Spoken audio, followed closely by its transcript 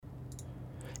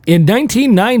In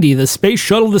 1990, the Space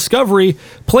Shuttle Discovery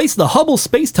placed the Hubble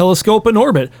Space Telescope in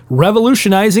orbit,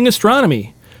 revolutionizing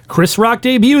astronomy. Chris Rock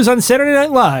debuts on Saturday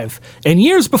Night Live, and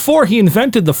years before he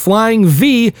invented the Flying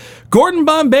V, Gordon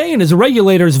Bombay and his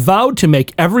regulators vowed to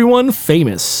make everyone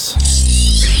famous.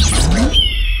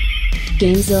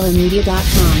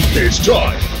 GamezillaMedia.com. It's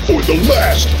time for the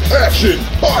Last Action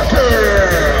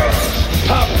Podcast!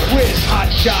 Pop quiz,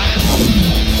 hotshot.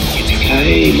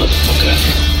 Yippee-ki-yay,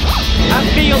 motherfucker. I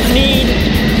feel the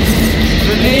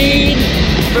need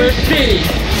for speed.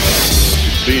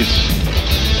 Please,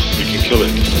 you can kill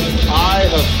it. I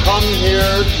have come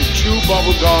here to chew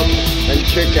bubblegum and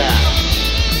kick ass.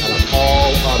 And I'm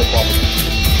all out of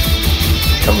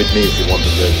bubblegum. Come with me if you want to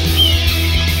live.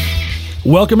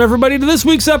 Welcome, everybody, to this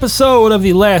week's episode of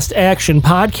the Last Action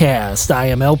Podcast. I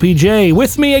am LPJ.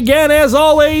 With me again, as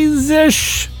always,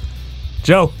 Ish.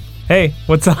 Joe, hey,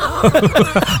 what's up?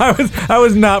 I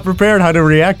was not prepared how to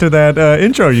react to that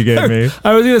intro you gave me.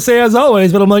 I was going to say as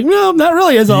always, but I'm like, no, not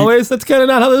really as always. That's kind of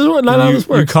not how this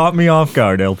works. You caught me off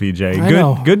guard, LPJ. I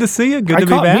know. Good to see you. Good to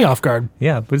be back. Caught me off guard.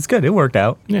 Yeah, but it's good. It worked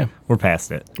out. Yeah. We're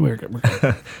past it. We're good.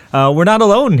 We're not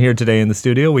alone here today in the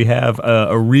studio. We have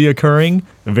a reoccurring,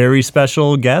 very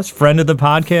special guest, friend of the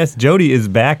podcast. Jody is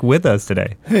back with us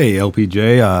today. Hey,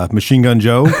 LPJ, Machine Gun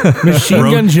Joe.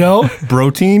 Machine Gun Joe?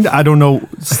 Brotein? I don't know.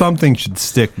 Something should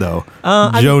stick, though.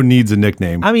 Joe needs a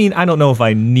nickname. I mean, I don't know if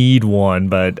I need one,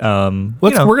 but We're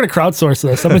going to crowdsource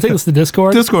this. I'm going to take this to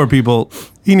Discord. Discord people,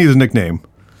 he needs a nickname.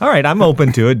 all right, I'm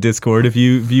open to it. Discord, if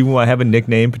you have a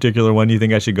nickname, particular one you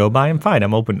think I should go by, I'm fine.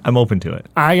 I'm open to it.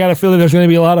 I got a feeling there's going to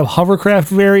be a lot of hovercraft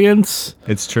variants.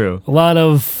 It's true. A lot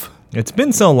of... It's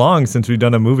been so long since we've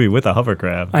done a movie with a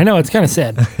hovercraft. I know, it's kind of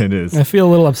sad. It is. I feel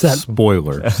a little upset.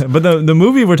 Spoilers. But the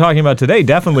movie we're talking about today,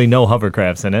 definitely no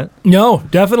hovercrafts in it. No,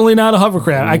 definitely not a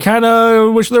hovercraft. I kind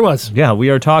of wish there was. Yeah,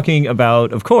 we are talking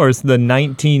about, of course, the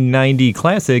 1990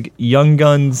 classic Young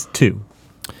Guns 2.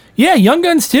 Yeah, Young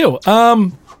Guns 2.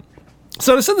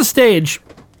 So to set the stage,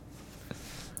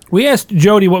 we asked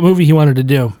Jody what movie he wanted to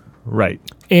do. Right.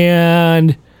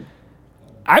 And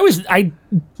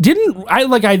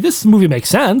this movie makes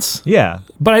sense. Yeah.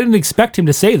 But I didn't expect him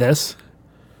to say this.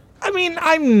 I mean,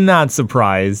 I'm not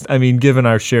surprised. I mean, given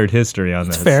our shared history on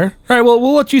this. Fair. All right, well,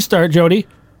 we'll let you start, Jody.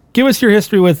 Give us your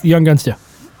history with Young Guns 2.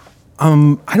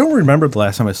 I don't remember the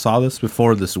last time I saw this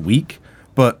before this week,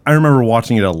 but I remember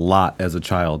watching it a lot as a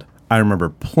child. I remember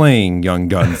playing Young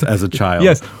Guns as a child.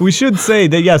 Yes, we should say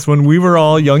that, yes, when we were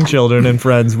all young children and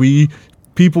friends,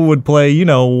 people would play,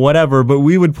 whatever, but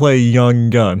we would play Young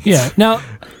Guns. Yeah. Now,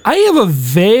 I have a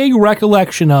vague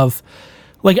recollection of,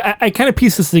 I kind of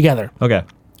pieced this together. Okay.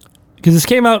 Because this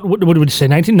came out, what would you say,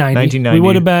 1990? 1990. We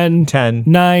would have been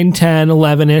 9, 10,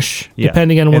 11-ish,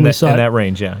 depending on when we saw it. In that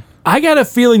range, yeah. I got a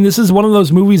feeling this is one of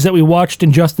those movies that we watched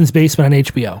in Justin's basement on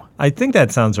HBO. I think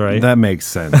that sounds right. That makes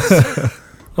sense.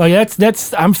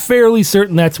 That's I'm fairly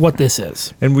certain that's what this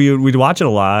is. And we'd watch it a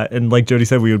lot, and like Jody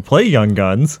said, we would play Young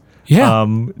Guns. Yeah.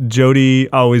 Jody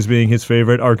always being his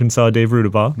favorite Arkansas Dave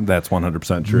Rudabaugh. That's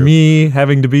 100% true. Me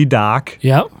having to be Doc.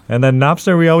 Yep. And then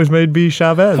Knopster we always made be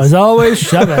Chavez. As always,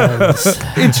 Chavez.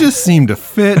 It just seemed to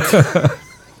fit.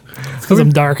 It's because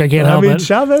I'm dark, I can't help it.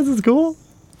 Chavez is cool.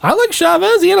 I like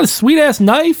Chavez. He had a sweet-ass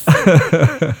knife.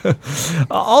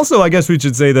 Also, I guess we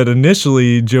should say that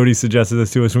initially Jody suggested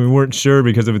this to us and we weren't sure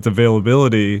because of its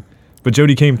availability, but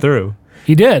Jody came through.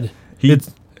 He did. It's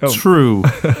true.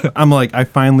 I'm like, I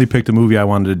finally picked a movie I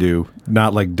wanted to do,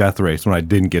 not like Death Race when I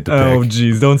didn't get to pick. Oh,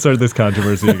 geez, don't start this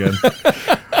controversy again.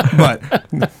 But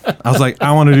I was like,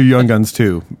 I want to do Young Guns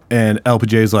 2. And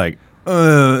LPJ's like,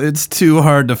 it's too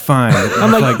hard to find.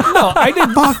 I'm like, no, I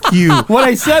didn't. Fuck you. What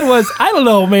I said was, I don't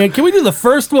know, man. Can we do the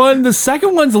first one? The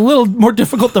second one's a little more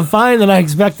difficult to find than I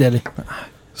expected.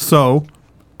 So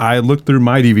I looked through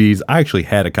my DVDs. I actually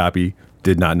had a copy.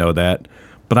 Did not know that.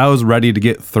 But I was ready to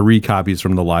get 3 copies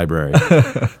from the library.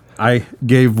 I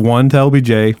gave one to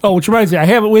LBJ. Oh, which reminds me, I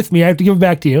have it with me. I have to give it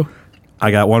back to you.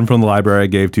 I got one from the library. I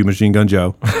gave to Machine Gun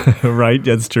Joe. Right,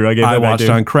 that's true. I watched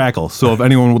on Crackle. So if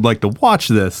anyone would like to watch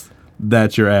this,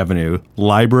 that's your avenue.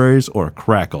 Libraries or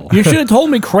Crackle. You should have told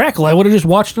me Crackle. I would have just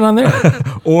watched it on there.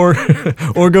 or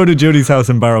go to Jody's house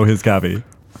and borrow his copy.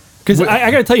 Because I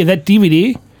got to tell you, that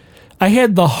DVD, I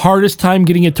had the hardest time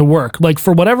getting it to work. Like,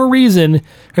 for whatever reason,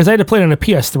 because I had to play it on a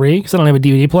PS3, because I don't have a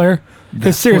DVD player.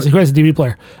 Because seriously, who has a DVD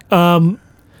player?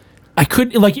 I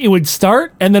couldn't, it would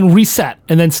start and then reset,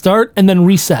 and then start and then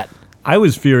reset. I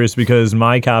was furious because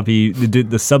my copy,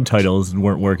 the subtitles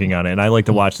weren't working on it, and I like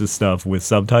to watch this stuff with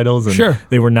subtitles, and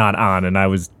they were not on, and I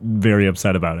was very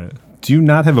upset about it. Do you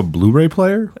not have a Blu-ray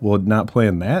player? Well, not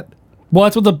playing that? Well,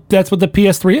 that's what the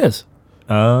PS3 is.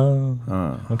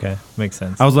 Oh, okay. Makes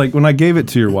sense. I was like, when I gave it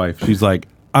to your wife, she's like,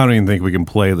 I don't even think we can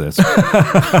play this.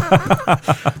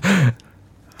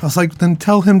 I was like, then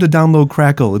tell him to download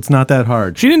Crackle. It's not that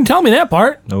hard. She didn't tell me that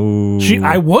part. Oh.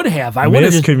 I would have. I would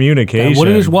have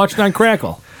Miscommunication. just watched it on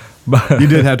Crackle. You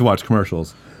did have to watch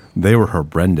commercials. They were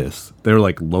horrendous. They were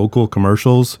like local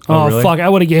commercials. Oh, really? fuck. I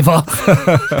would have gave up.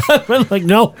 I'd been like,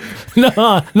 no,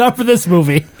 not for this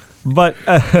movie. But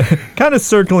kind of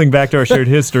circling back to our shared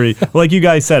history, like you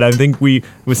guys said, I think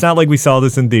it's not like we saw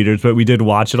this in theaters, but we did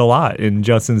watch it a lot in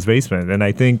Justin's basement. And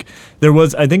I think there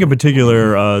was, a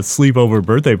particular sleepover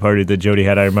birthday party that Jody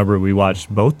had. I remember we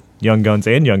watched both Young Guns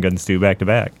and Young Guns 2 back to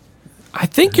back. I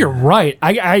think you're right.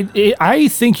 I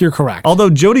think you're correct.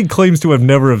 Although Jody claims to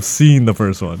never have seen the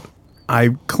first one.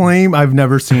 I claim I've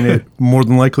never seen it. More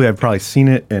than likely, I've probably seen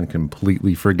it and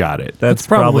completely forgot it. That's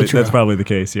probably true. That's probably the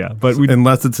case, yeah. But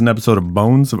unless it's an episode of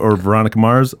Bones or Veronica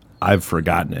Mars, I've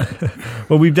forgotten it.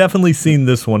 Well, we've definitely seen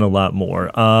this one a lot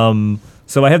more.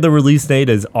 So I have the release date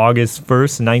as August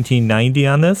 1st, 1990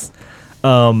 on this.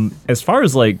 As far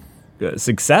as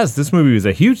success, this movie was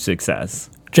a huge success.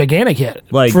 Gigantic hit.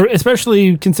 Like,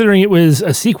 especially considering it was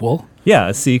a sequel. Yeah,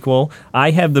 a sequel. I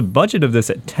have the budget of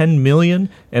this at $10 million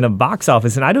and a box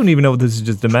office, and I don't even know if this is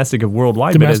just domestic or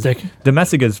worldwide. Domestic. But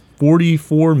domestic is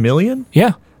 $44 million?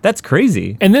 Yeah. That's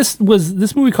crazy. And this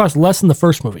movie cost less than the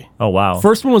first movie. Oh, wow.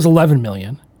 First one was $11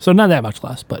 million, so not that much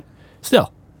less, but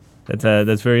still.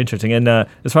 That's very interesting. And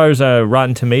as far as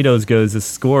Rotten Tomatoes goes, the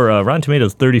score, Rotten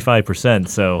Tomatoes 35%,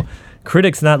 so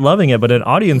critics not loving it, but an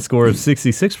audience score of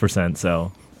 66%,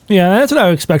 so... Yeah, that's what I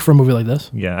would expect for a movie like this.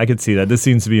 Yeah, I could see that. This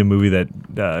seems to be a movie that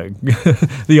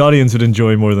the audience would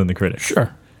enjoy more than the critics.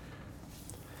 Sure.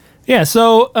 Yeah,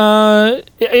 so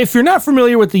if you're not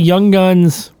familiar with the Young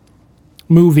Guns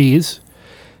movies,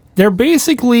 they're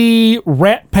basically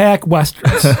Rat Pack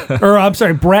Westerns. Or, I'm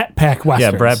sorry, Brat Pack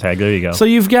Westerns. Yeah, Brat Pack, there you go. So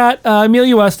you've got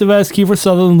Emilio Estevez, Kiefer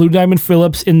Sutherland, Lou Diamond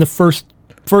Phillips in the first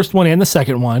one and the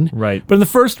second one. Right. But in the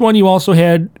first one, you also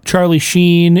had Charlie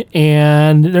Sheen,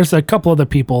 and there's a couple other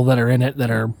people that are in it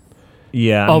that are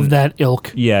of that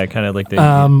ilk. Yeah, kind of like the...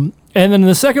 and then in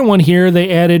the second one here,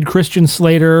 they added Christian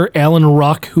Slater, Alan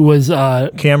Ruck, who was...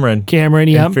 Cameron,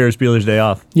 yep. And Ferris Bueller's Day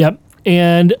Off. Yep.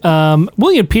 And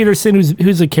William Peterson,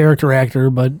 who's a character actor,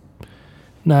 but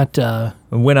not...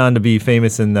 Went on to be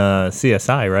famous in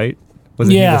CSI, right?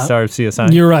 Wasn't he the star of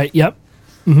CSI? You're right, yep.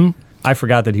 Mm-hmm. I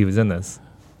forgot that he was in this.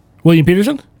 William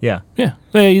Peterson? Yeah. Yeah.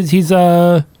 He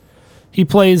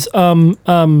plays Pat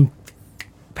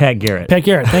Garrett. Thank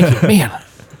you. Man.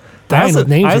 I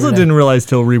also didn't realize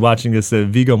till rewatching this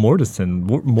Viggo Mortensen.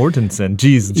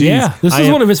 Jeez. Yeah, this is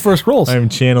one of his first roles. I'm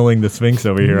channeling the Sphinx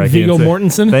over here. Viggo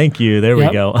Mortensen. Thank you. There we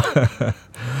go.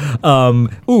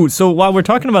 So while we're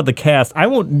talking about the cast,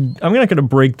 I'm not going to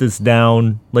break this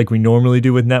down like we normally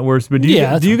do with networks, but do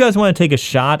you guys want to take a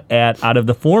shot at, out of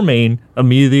the four main,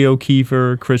 Emilio,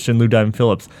 Kiefer, Christian, Lou Diamond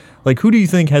Phillips, like who do you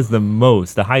think has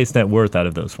the highest net worth out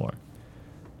of those four?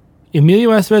 Emilio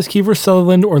Estevez, Kiefer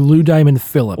Sutherland, or Lou Diamond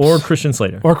Phillips? Or Christian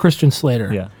Slater.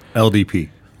 Yeah.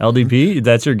 LDP.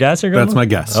 That's your guess? That's my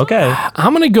guess. Okay.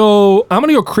 I'm gonna go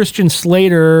Christian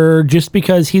Slater just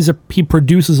because he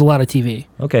produces a lot of TV.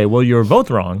 Okay, well you're both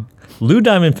wrong. Lou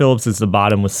Diamond Phillips is the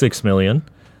bottom with $6 million.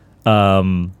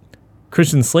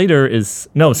 Christian Slater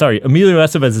Emilio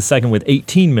Estevez is second with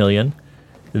 $18 million.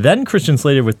 Then Christian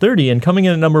Slater with 30, and coming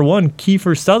in at number one,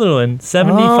 Kiefer Sutherland,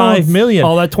 $75 million.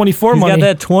 All that 24 money. He's got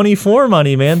that 24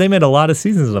 money, man. They made a lot of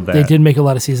seasons of that. They did make a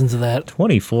lot of seasons of that.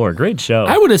 24, great show.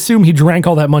 I would assume he drank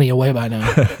all that money away by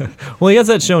now. Well, he has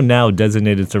that show now,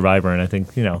 Designated Survivor, and I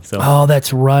think, so. Oh,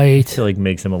 that's right. It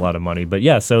makes him a lot of money. But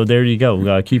yeah, so there you go.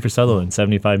 Kiefer Sutherland,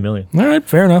 $75 million. All right,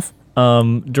 fair enough.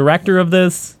 Director of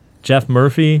this, Jeff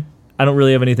Murphy. I don't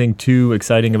really have anything too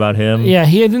exciting about him. Yeah,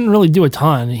 he didn't really do a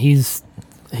ton.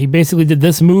 He basically did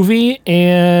this movie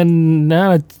and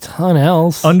not a ton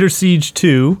else. Under Siege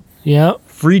 2. Yeah.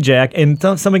 Free Jack, and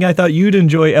something I thought you'd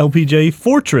enjoy, LPJ,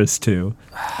 Fortress 2.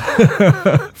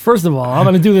 First of all, I'm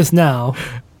going to do this now.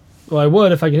 Well, I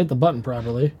would if I could hit the button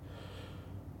properly.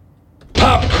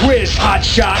 Pop quiz, hot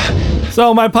shot.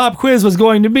 So my pop quiz was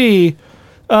going to be...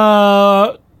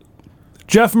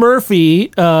 Jeff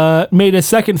Murphy made a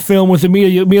second film with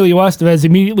Emilio Estevez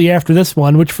immediately after this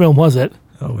one. Which film was it?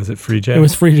 Oh, was it Free Jack? It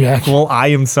was Free Jack. Well, I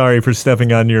am sorry for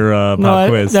stepping on your pop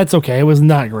quiz. That's okay. It was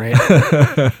not great.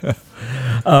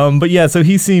 But yeah, so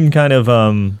he seemed kind of,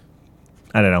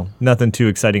 I don't know, nothing too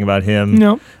exciting about him.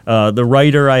 No. The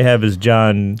writer I have is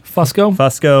John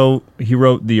Fusco. He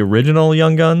wrote the original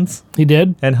Young Guns. He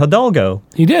did. And Hidalgo.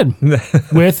 He did.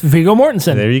 With Viggo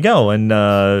Mortensen. There you go. And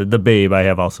The Babe I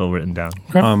have also written down.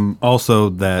 Also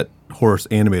that horse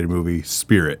animated movie,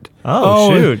 Spirit.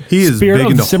 Oh, shoot. He is Spirit big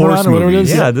of into Cimarron horse or whatever it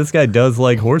movies. is. Yeah, this guy does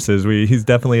like horses. He's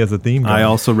definitely has a theme. I going.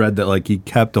 also read that like he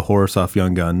kept a horse off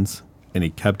Young Guns and he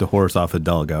kept a horse off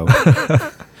Hidalgo.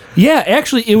 Yeah,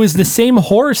 actually, it was the same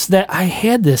horse that I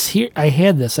had this here. I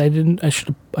had this. I didn't. I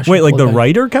should. Wait, like the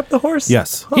writer kept the horse?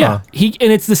 Yes. Yeah,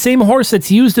 and it's the same horse that's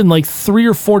used in like 3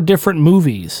 or 4 different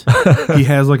movies. He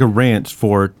has like a ranch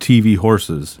for TV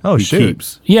horses. Oh, he shoot.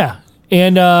 keeps. Yeah,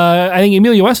 and I think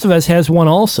Emilio Estevez has one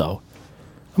also.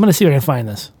 I'm gonna see if I can find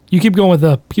this. You keep going with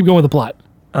the plot.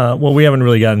 Well, we haven't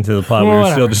really gotten into the plot. Well, We were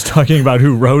whatever. still just talking about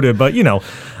who wrote it. But,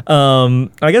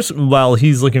 I guess while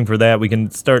he's looking for that, we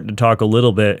can start to talk a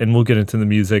little bit, and we'll get into the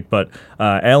music. But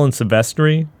Alan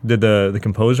Silvestri did the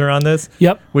composer on this.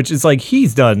 Yep. Which is like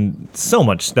he's done so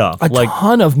much stuff. A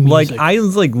ton of music. Like I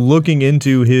was like looking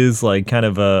into his like kind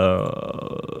of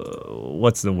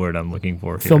what's the word I'm looking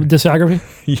for here? Film discography.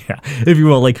 Yeah, if you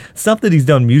will, like stuff that he's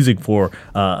done music for: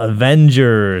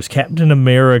 Avengers, Captain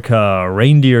America,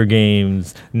 Reindeer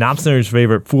Games, Knopfler's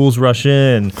favorite, Fools Rush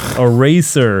In,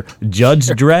 Eraser, Judge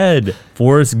Dredd,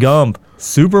 Forrest Gump,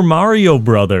 Super Mario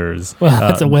Brothers, Well,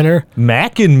 that's a winner.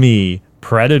 Mac and Me,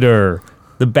 Predator,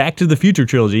 the Back to the Future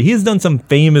trilogy. He has done some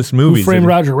famous Who movies. Framed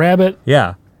Roger Rabbit?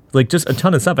 Yeah, like just a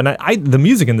ton of stuff, and I the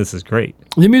music in this is great.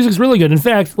 The music's really good. In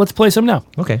fact, let's play some now.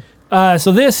 Okay.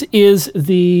 So this is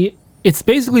it's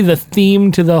basically the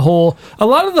theme to the whole. A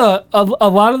lot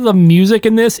of the music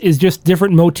in this is just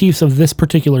different motifs of this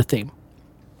particular theme.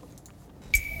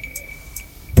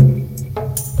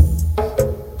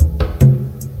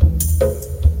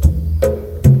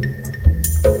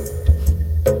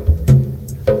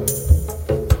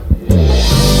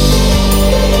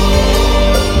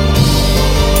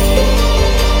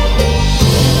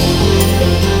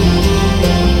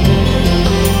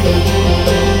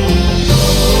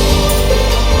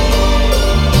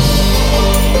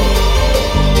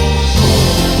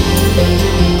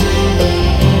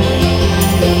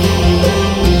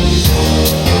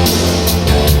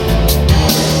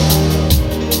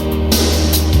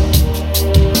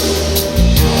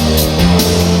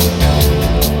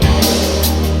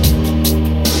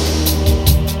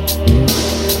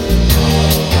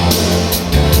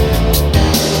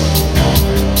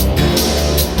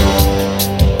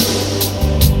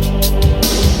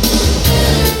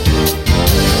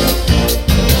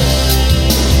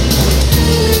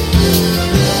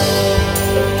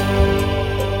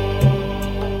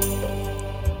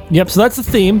 Yep. So that's the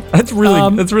theme. That's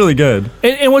really good.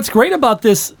 And what's great about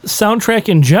this soundtrack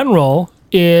in general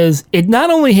is it not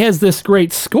only has this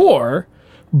great score,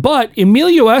 but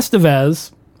Emilio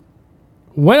Estevez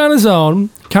went on his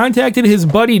own, contacted his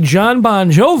buddy John Bon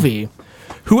Jovi,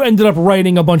 who ended up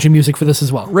writing a bunch of music for this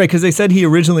as well. Right, because they said he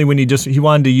originally, when he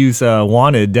wanted to use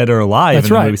Wanted, Dead or Alive. That's in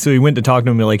the right. movie, so he went to talk to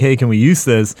him and be like, hey, can we use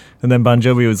this? And then Bon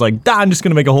Jovi was like, I'm just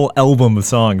going to make a whole album of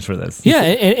songs for this. Yeah,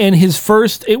 and his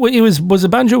first, was a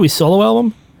Bon Jovi solo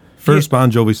album? First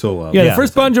Bon Jovi solo album. Yeah, Yeah. the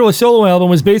first Bon Jovi solo album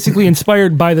was basically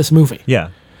inspired by this movie. Yeah.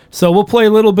 So we'll play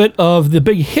a little bit of the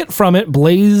big hit from it,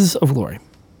 Blaze of Glory.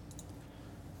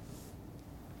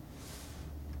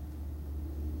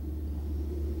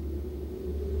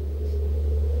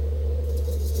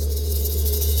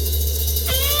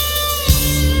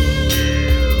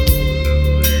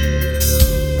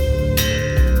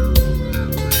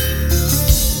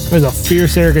 There's a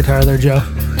fierce air guitar there, Joe.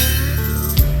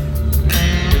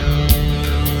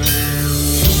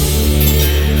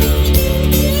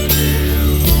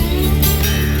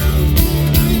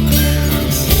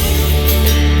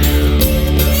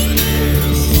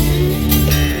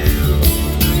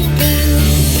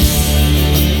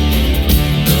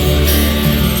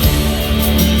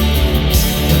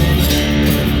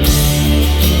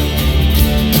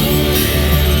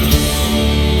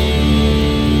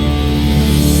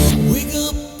 Wake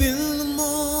up in the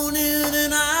morning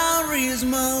and I raise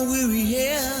my weary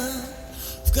head.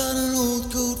 I've got an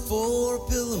old coat for a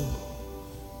pillow,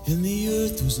 and the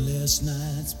earth was last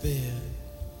night's bed.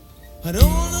 I don't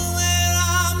know where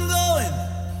I'm going,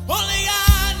 only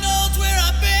God knows where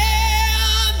I've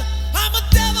been. I'm a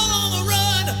devil on the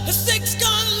run, a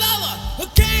six-gun lover, a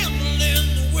candle in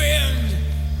the wind.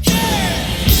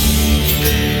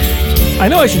 I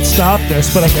know I should stop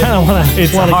this, but I kind of want to.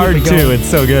 It's hard keep it too. going. It's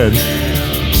so good.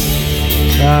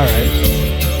 All right.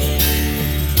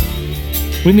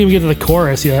 We didn't even get to the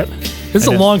chorus yet. This is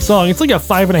a know. long song. It's like a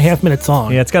 5.5 minute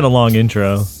song. Yeah, it's got a long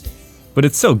intro, but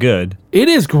it's so good. It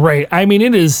is great. I mean,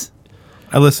 it is.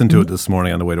 I listened to it this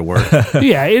morning on the way to work.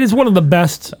 Yeah, it is one of the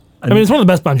best. I mean, it's one of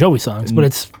the best Bon Jovi songs, but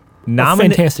it's a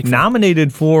fantastic. film.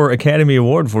 Nominated for Academy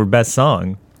Award for Best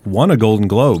Song. won a Golden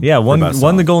Globe. Yeah, for won Best the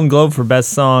Song. Golden Globe for Best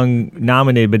Song,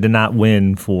 nominated but did not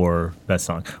win for Best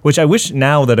Song. Which I wish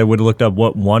now that I would have looked up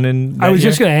what won in that I was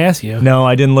year. just going to ask you. No,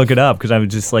 I didn't look it up because I was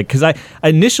just like, because I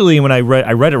initially when I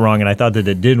read it wrong and I thought that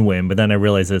it did win, but then I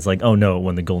realized that it's like, oh no, it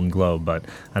won the Golden Globe. But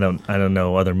I don't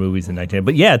know other movies in 19.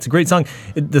 But yeah, it's a great song.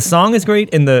 The song is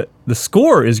great and the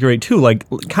score is great too. Like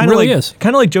kind of really like is.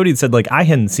 kind of like Jody had said. Like I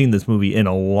hadn't seen this movie in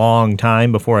a long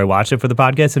time before I watched it for the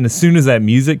podcast, and as soon as that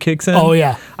music kicks in, Oh,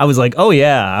 yeah. I was like, oh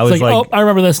yeah, I was It's like, like, oh, I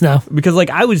remember this now. because like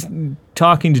I was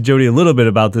talking to Jody a little bit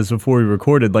about this before we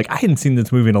recorded. Like I hadn't seen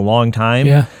this movie in a long time.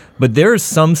 Yeah. But there's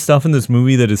some stuff in this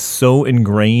movie that is so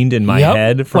ingrained in my Yep.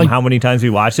 head from Like- how many times we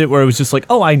watched it, where it was just like,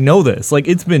 oh, I know this. Like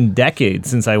it's been decades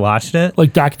since I watched it.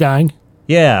 Like Doc dying.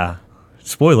 Yeah.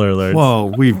 Spoiler alert.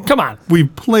 Whoa, Come on.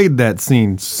 we've played that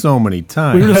scene so many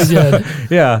times. We really did.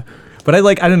 Yeah. But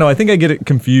I don't know. I think I get it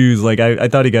confused. Like I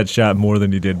thought he got shot more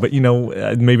than he did. But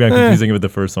maybe I'm confusing it with the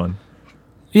first one.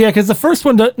 Yeah, because the first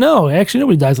one, no, actually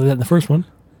nobody dies like that in the first one.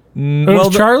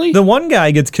 Well, Charlie? The one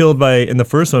guy gets killed in the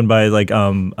first one by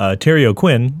Terry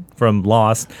O'Quinn from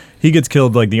Lost. He gets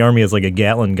killed like the army has like a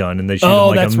Gatling gun and they shoot him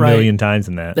like that's a right. million times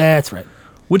in that. That's right.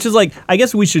 Which is like, I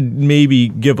guess we should maybe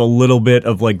give a little bit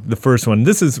of like the first one.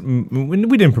 This is,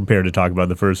 we didn't prepare to talk about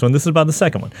the first one. This is about the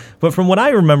second one. But from what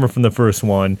I remember from the first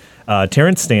one,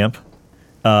 Terrence Stamp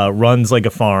runs like a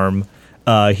farm.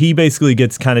 He basically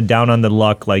gets kind of down on the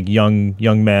luck, like young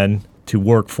men to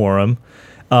work for him.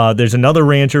 There's another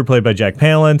rancher played by Jack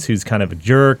Palance who's kind of a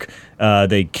jerk.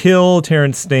 They kill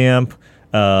Terrence Stamp.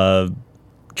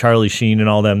 Charlie Sheen and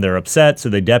all them, they're upset, so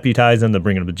they deputize them, they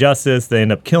bring them to justice. They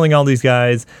end up killing all these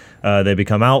guys. They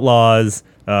become outlaws.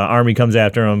 Army comes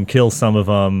after them, kills some of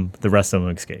them. The rest of them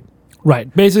escape.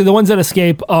 Right. Basically, the ones that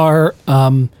escape are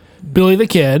Billy the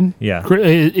Kid. Yeah.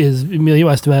 Is Emilio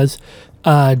Estevez.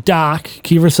 Doc,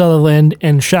 Kiefer Sutherland,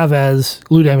 and Chavez,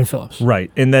 Lou Diamond Phillips. Right.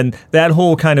 And then that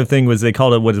whole kind of thing was, they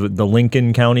called it, the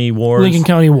Lincoln County Wars? Lincoln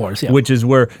County Wars, yeah. Which is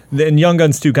where, and Young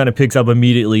Guns 2 kind of picks up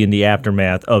immediately in the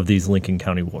aftermath of these Lincoln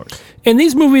County Wars. And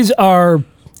these movies are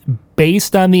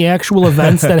based on the actual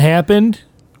events that happened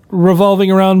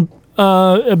revolving around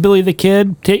Billy the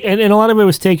Kid. And a lot of it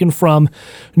was taken from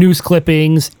news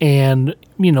clippings and,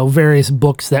 various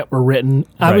books that were written.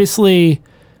 Right. Obviously,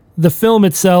 the film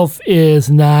itself is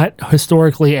not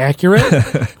historically accurate,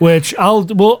 which I'll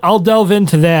delve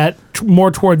into that more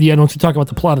toward the end once we talk about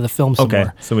the plot of the film some Okay,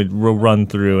 more. so we'll run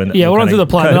through and Yeah, we'll run through the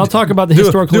plot, and I'll talk about the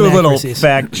historical do a little inaccuracies.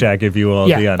 fact check, if you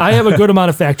will. at the Yeah, end. I have a good amount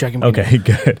of fact checking. Okay,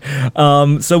 good.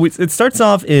 So it starts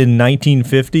off in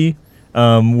 1950.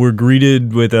 We're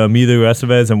greeted with Emilio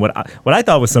Estevez and what I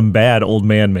thought was some bad old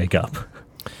man makeup.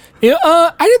 Yeah,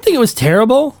 I didn't think it was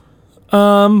terrible,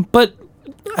 but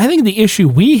I think the issue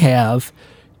we have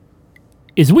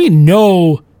is we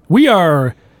know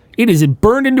it is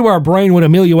burned into our brain what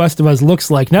Emilio Estevez looks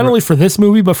like, not only for this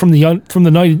movie, but from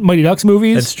the Mighty Ducks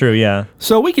movies. That's true, yeah.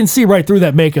 So we can see right through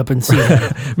that makeup and see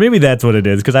that. Maybe that's what it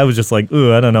is, because I was just like,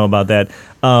 ooh, I don't know about that.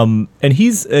 And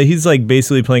he's like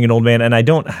basically playing an old man, and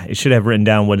I should have written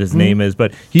down what his name is,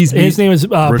 but His name is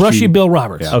Brushy Bill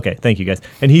Roberts. Yeah. Okay, thank you guys.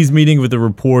 And he's meeting with the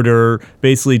reporter,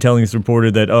 basically telling this reporter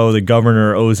that, the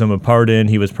governor owes him a pardon.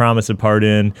 He was promised a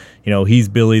pardon. He's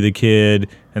Billy the Kid.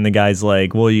 And the guy's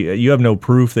like, well, you have no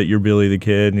proof that you're Billy the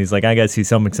Kid. And he's like, I guess he's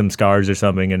some scars or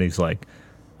something. And he's like,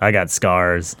 I got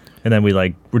scars. And then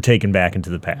we're taken back into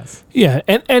the past. Yeah,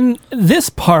 and this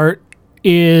part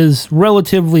is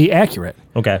relatively accurate.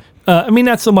 Okay. I mean,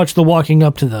 not so much the walking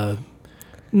up to the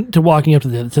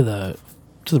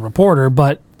reporter,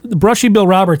 but Brushy Bill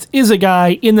Roberts is a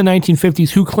guy in the 1950s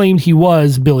who claimed he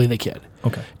was Billy the Kid.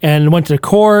 Okay. And went to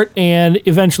court and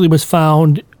eventually was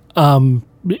found.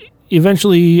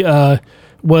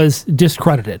 Was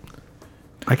discredited.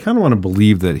 I kind of want to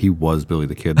believe that he was Billy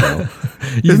the Kid, though.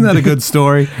 Isn't that a good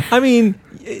story? I mean,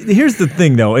 here's the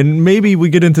thing, though, and maybe we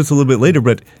get into this a little bit later,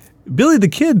 but Billy the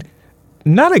Kid,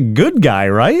 not a good guy,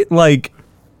 right? Like,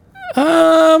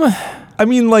 I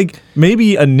mean, like,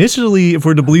 maybe initially, if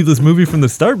we're to believe this movie from the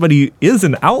start, but he is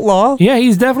an outlaw. Yeah,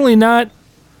 he's definitely not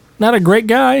a great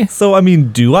guy. So, I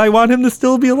mean, do I want him to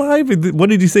still be alive?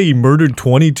 What did he say? He murdered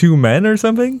 22 men or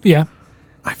something? Yeah.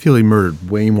 I feel he murdered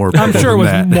way more people I'm sure it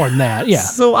was than that. more than that, yeah.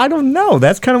 So, I don't know.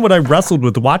 That's kind of what I wrestled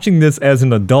with watching this as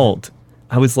an adult.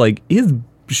 I was like,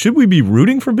 should we be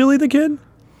rooting for Billy the Kid?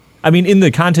 I mean, in the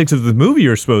context of the movie,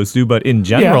 you're supposed to, but in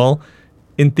general,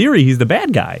 in theory, he's the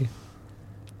bad guy.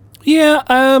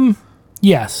 Yeah,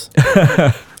 yes.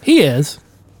 He is.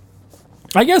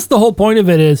 I guess the whole point of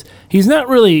it is he's not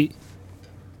really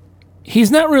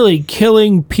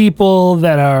killing people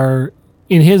that are,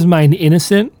 in his mind,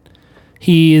 innocent.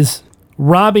 He's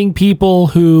robbing people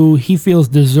who he feels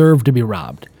deserve to be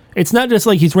robbed. It's not just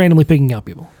like he's randomly picking out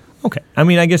people. Okay. I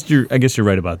mean, I guess you're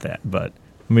right about that, but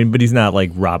he's not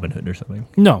like Robin Hood or something.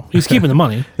 No, he's keeping the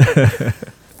money.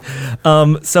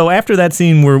 So after that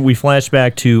scene where we flash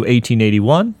back to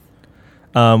 1881,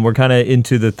 we're kind of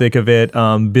into the thick of it.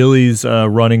 Billy's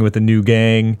running with a new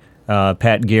gang.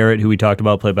 Pat Garrett, who we talked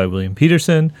about, played by William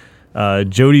Peterson.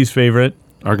 Jody's favorite,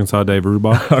 Arkansas Dave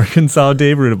Rudabaugh. Arkansas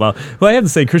Dave Rudabaugh. Well, I have to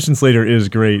say, Christian Slater is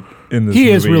great in this movie.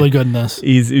 He is really good in this.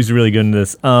 He's really good in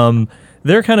this.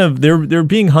 They're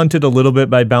being hunted a little bit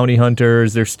by bounty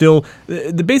hunters. They're still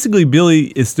basically Billy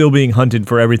is still being hunted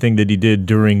for everything that he did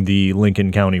during the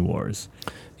Lincoln County Wars.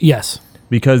 Yes,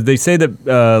 because they say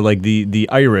that like the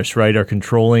Irish, right, are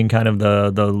controlling kind of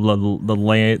the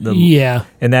land. Yeah,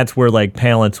 and that's where like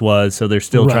Palance was. So they're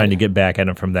still Right. trying to get back at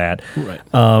him from that. Right.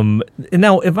 And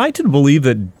now, if I to believe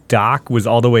that Doc was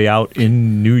all the way out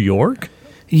in New York.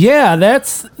 Yeah,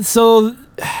 that's so.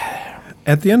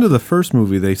 At the end of the first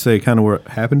movie, they say kind of what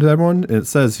happened to everyone. And it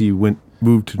says he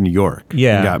moved to New York.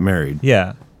 Yeah. And got married.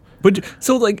 Yeah. But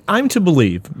so like I'm to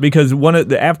believe because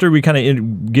after we kind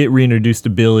of get reintroduced to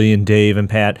Billy and Dave and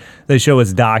Pat, they show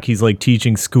us Doc. He's like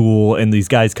teaching school, and these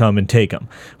guys come and take him.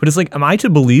 But it's like, am I to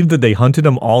believe that they hunted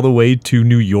him all the way to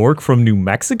New York from New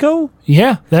Mexico?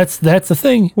 Yeah, that's the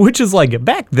thing. Which is like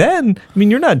back then. I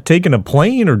mean, you're not taking a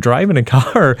plane or driving a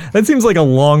car. That seems like a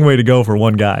long way to go for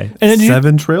one guy. And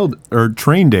then 7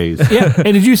 train days. Yeah,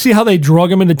 and did you see how they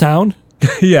drug him into town?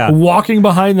 Yeah. Walking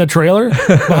behind the trailer,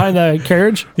 behind the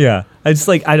carriage. Yeah. I just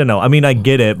like, I don't know. I mean, I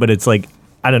get it, but it's like,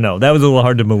 I don't know. That was a little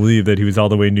hard to believe that he was all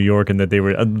the way in New York and that they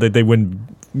wouldn't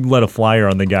let a flyer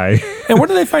on the guy. And where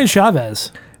did they find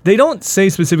Chavez? They don't say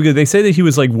specifically. They say that he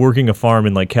was like working a farm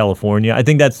in like California. I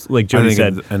think that's like Jody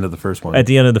said. At the end of the first one. At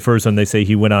the end of the first one, they say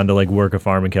he went on to like work a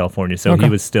farm in California. So Okay. he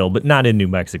was still, but not in New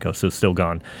Mexico. So still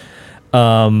gone.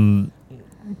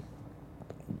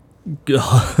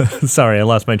 Sorry, I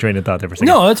lost my train of thought there for a second.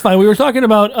 No, that's fine. We were talking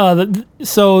about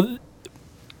so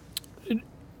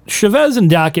Chavez and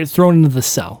Doc get thrown into the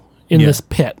cell in Yeah. this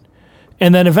pit,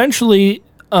 and then eventually,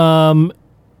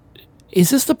 is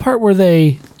this the part where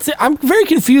they? I'm very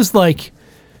confused. Like,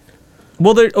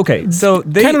 Well, they're okay. So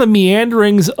they kind of the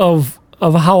meanderings of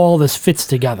how all this fits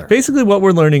together. basically what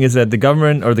we're learning is that the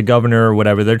government or the governor or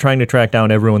whatever, they're trying to track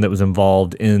down everyone that was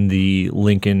involved in the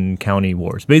Lincoln County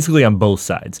Wars, basically on both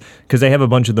sides, because they have a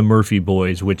bunch of the Murphy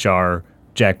boys, which are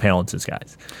Jack Palance's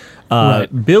guys. Right.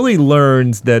 Billy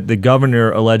learns that the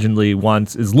governor allegedly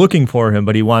is looking for him,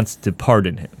 but he wants to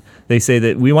pardon him. They say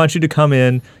that we want you to come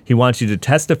in. He wants you to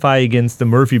testify against the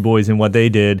Murphy boys and what they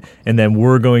did, and then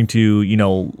we're going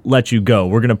to, let you go.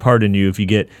 We're going to pardon you if you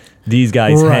get these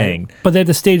guys hanged. But they had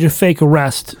to stage a fake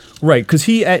arrest. Right, because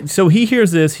he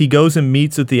hears this. He goes and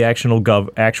meets with the actual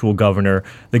governor.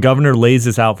 The governor lays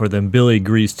this out for them. Billy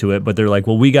agrees to it, but they're like,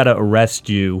 well, we got to arrest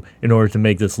you in order to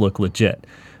make this look legit.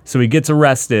 So he gets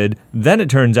arrested. Then it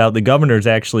turns out the governor's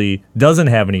actually doesn't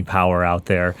have any power out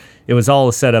there. It was all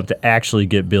a setup to actually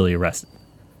get Billy arrested.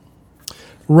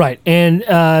 Right. And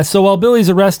so while Billy's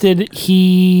arrested,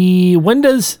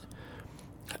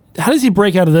 how does he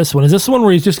break out of this one? Is this the one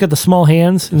where he's just got the small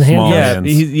hands and the Small handcuffs?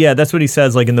 hands. Yeah, that's what he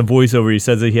says. Like in the voiceover, he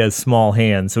says that he has small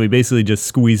hands. So he basically just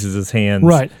squeezes his hands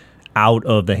Right. out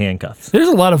of the handcuffs. There's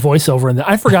a lot of voiceover in that.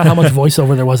 I forgot how much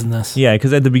voiceover there was in this. Yeah,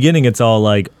 because at the beginning it's all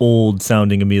like old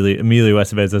sounding Emilio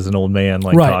Estevez as an old man,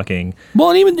 like Right. talking. Well,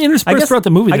 and even interspersed throughout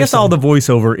the movie. I there's guess all some- the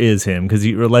voiceover is him because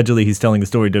allegedly he's telling the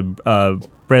story to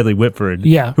Bradley Whitford,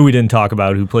 Yeah. who we didn't talk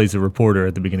about, who plays the reporter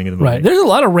at the beginning of the movie. Right. There's a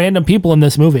lot of random people in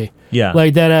this movie. Yeah.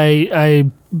 Like that I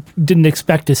didn't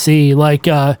expect to see. Like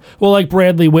like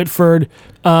Bradley Whitford.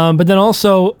 But then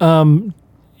also,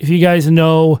 if you guys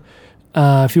know,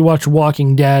 if you watch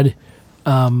Walking Dead,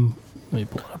 let me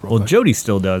pull it up real Well, quick. Jody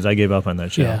still does. I gave up on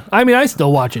that show. Yeah. I mean, I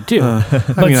still watch it too.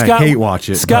 But I hate watch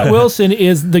it. Scott but- Wilson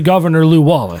is the governor, Lou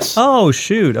Wallace. Oh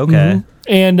shoot! Okay.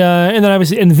 And then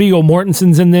obviously, and Viggo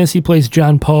Mortensen's in this. He plays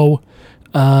John Poe.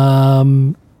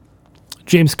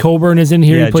 James Coburn is in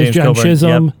here. Yeah, he plays James John Coburn,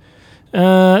 Chisholm. yep.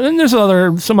 Then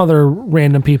there's some other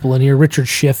random people in here. Richard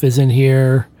Schiff is in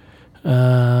here.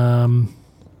 And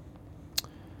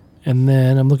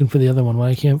then I'm looking for the other one.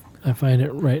 Why can't I find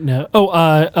it right now?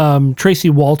 Oh, Tracy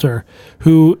Walter,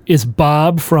 who is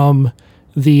Bob from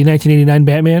the 1989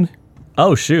 Batman.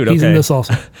 Oh shoot! Okay. He's in this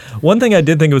also. One thing I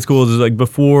did think was cool is like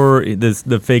before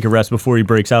the fake arrest, before he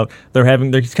breaks out, they're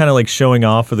kind of like showing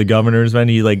off for the governor's man.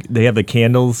 They have the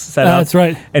candles set up. That's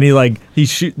right. And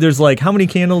he there's like how many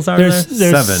candles are There's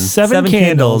there? seven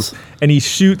candles. And he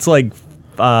shoots like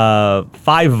 5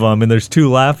 of them, and there's 2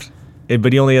 left.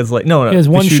 But he only has like no. He has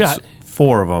He one shoots shot.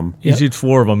 4 of them. He shoots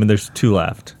 4 of them, and there's 2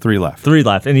 left. 3 left. 3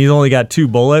 left, and he's only got 2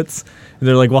 bullets. And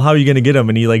they're like, well, how are you going to get him?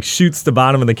 And he like shoots the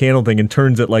bottom of the candle thing and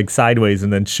turns it like sideways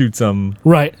and then shoots him.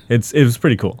 Right. It was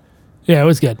pretty cool. Yeah, it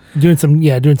was good. Doing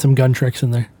some gun tricks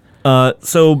in there.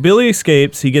 So Billy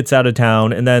escapes. He gets out of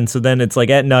town, and then it's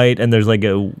like at night, and there's like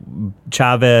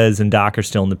Chavez and Doc are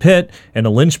still in the pit, and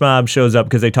a lynch mob shows up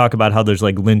because they talk about how there's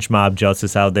like lynch mob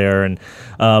justice out there, and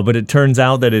but it turns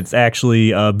out that it's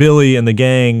actually Billy and the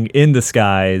gang in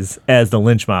disguise as the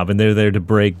lynch mob, and they're there to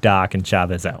break Doc and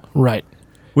Chavez out. Right.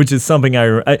 Which is something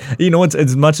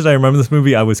as much as I remember this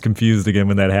movie, I was confused again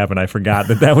when that happened. I forgot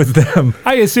that was them.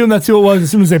 I assumed that's who it was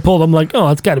as soon as they pulled. I'm like, oh,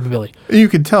 it's got to be Billy. You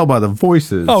could tell by the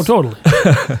voices. Oh, totally.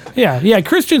 Yeah.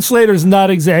 Christian Slater's not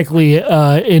exactly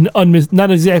a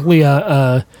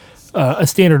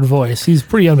standard voice. He's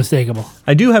pretty unmistakable.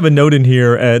 I do have a note in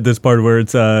here at this part where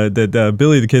it's that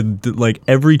Billy the Kid, like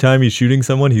every time he's shooting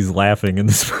someone, he's laughing in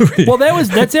this movie. Well,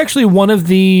 that's actually one of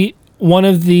the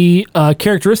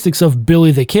characteristics of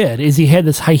Billy the Kid is he had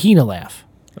this hyena laugh.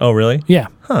 Oh, really? Yeah.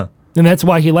 Huh. And that's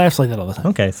why he laughs like that all the time.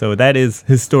 Okay, so that is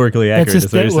historically accurate.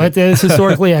 That is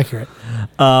historically accurate.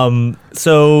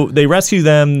 So they rescue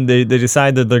them. They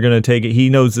decide that they're going to take it. He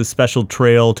knows this special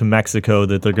trail to Mexico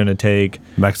that they're going to take.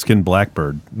 Mexican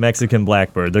Blackbird.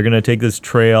 They're going to take this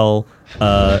trail.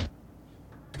 Pop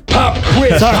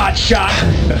quiz, hot shot.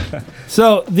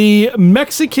 So the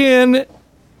Mexican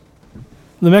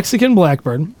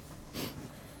Blackbird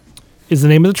is the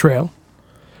name of the trail.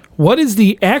 What is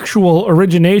the actual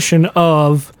origination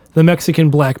of the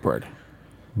Mexican Blackbird?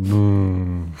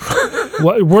 Where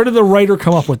did the writer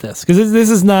come up with this? Because this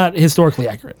is not historically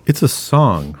accurate. It's a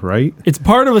song, right? It's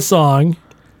part of a song.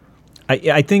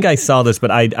 I think I saw this, but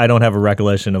I don't have a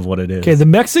recollection of what it is. Okay, the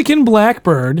Mexican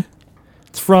Blackbird.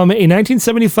 It's from a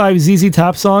 1975 ZZ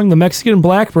Top song. The Mexican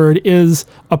Blackbird is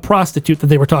a prostitute that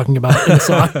they were talking about in the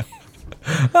song.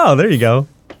 Oh, there you go.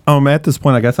 At this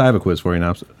point, I guess I have a quiz for you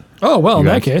now. Oh, well, in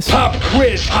that guys. case. Pop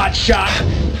quiz, hot shot.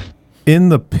 In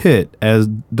the pit, as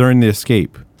during the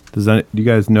escape, do you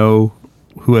guys know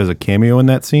who has a cameo in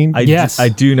that scene? Yes. I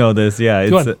do know this. Yeah,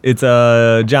 it's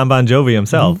John Bon Jovi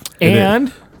himself.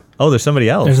 And there's somebody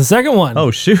else. there's a second one.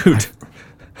 Oh, shoot.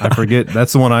 I forget.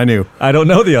 That's the one I knew. I don't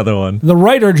know the other one. The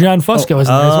writer, John Fusco, is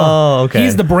in there as well. Oh, okay.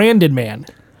 He's the branded man.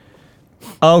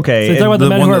 Okay. So you're talking about the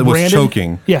men one who are that was branded?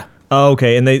 choking. Yeah. Oh,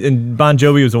 okay, and Bon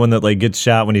Jovi was the one that like gets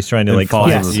shot when he's trying to And like falls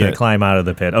into the pit. climb out of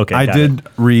the pit. Okay, I got did it.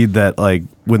 read that like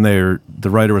when the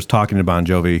writer was talking to Bon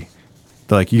Jovi,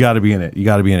 they're like, you got to be in it. You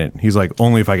got to be in it. He's like,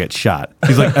 only if I get shot.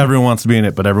 He's like, everyone wants to be in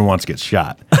it, but everyone wants to get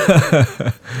shot.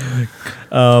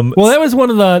 Well, that was one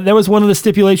of the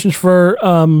stipulations for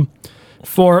oh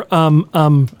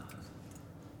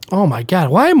my God,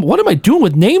 what am I doing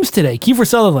with names today? Kiefer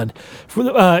Sutherland.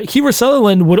 Kiefer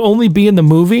Sutherland would only be in the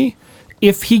movie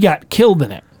if he got killed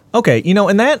in it. Okay,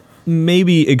 and that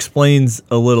maybe explains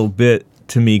a little bit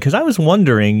to me because I was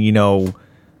wondering,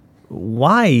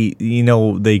 why,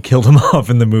 they killed him off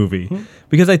in the movie. Mm-hmm.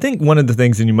 Because I think one of the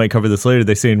things, and you might cover this later,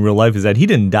 they say in real life is that he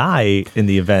didn't die in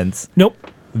the events. Nope.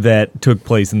 That took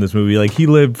place in this movie. Like he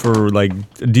lived for like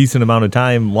a decent amount of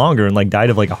time longer and like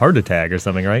died of like a heart attack or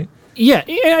something, right? Yeah,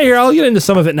 here, I'll get into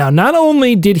some of it now. Not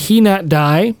only did he not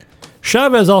die,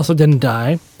 Chavez also didn't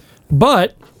die,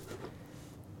 but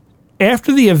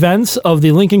after the events of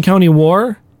the Lincoln County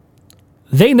War,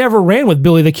 they never ran with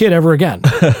Billy the Kid ever again.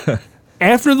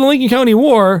 After the Lincoln County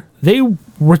War, they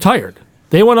retired.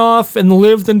 They went off and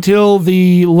lived until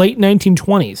the late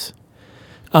 1920s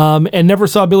and never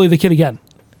saw Billy the Kid again.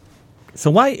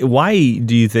 So why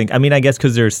do you think, I mean, I guess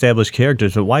because they're established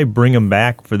characters, but why bring them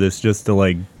back for this just to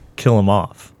like kill them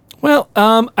off? Well,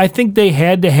 I think they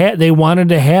they wanted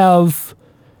to have,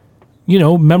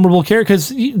 memorable characters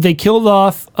because they killed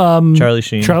off Charlie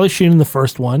Sheen in the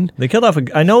first one. They killed off.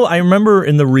 I remember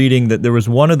in the reading that there was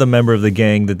one of the member of the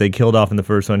gang that they killed off in the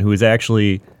first one who was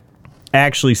actually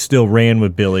still ran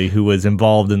with Billy, who was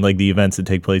involved in like the events that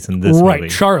take place in this movie.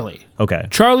 Right, Charlie. Okay.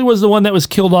 Charlie was the one that was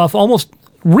killed off almost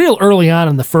real early on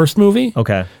in the first movie.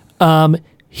 Okay.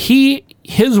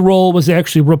 His role was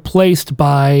actually replaced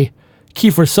by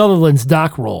Kiefer Sutherland's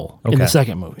Doc role in the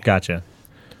second movie. Gotcha.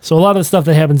 So a lot of the stuff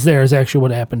that happens there is actually what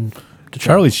happened to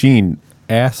Charlie Sheen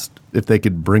asked if they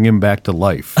could bring him back to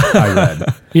life. I read.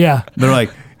 Yeah. They're like,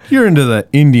 you're into the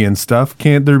Indian stuff.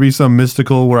 Can't there be some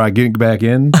mystical where I get back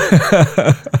in?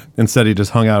 Instead, he just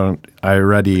hung out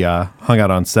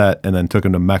on set and then took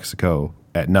him to Mexico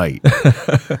at night.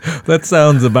 That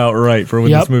sounds about right for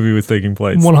when this movie was taking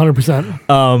place.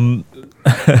 100%.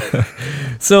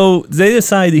 So they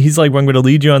decide that he's like, well, I'm going to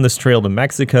lead you on this trail to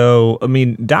Mexico. I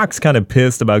mean, Doc's kind of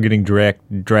pissed about getting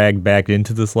dragged back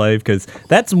into this life because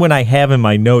that's when I have in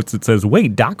my notes it says,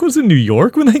 wait, Doc was in New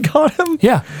York when they caught him?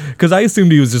 Yeah. Because I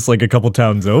assumed he was just like a couple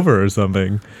towns over or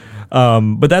something.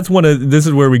 But that's this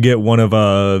is where we get one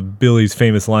of Billy's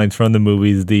famous lines from the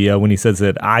movies, when he says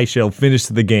that, I shall finish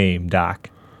the game, Doc.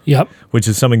 Yep. Which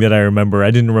is something that I remember. I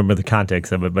didn't remember the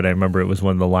context of it, but I remember it was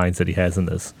one of the lines that he has in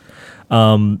this.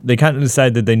 They kind of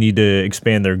decide that they need to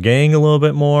expand their gang a little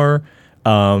bit more.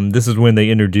 This is when they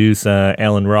introduce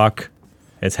Alan Ruck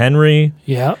as Henry.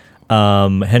 Yeah.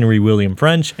 Henry William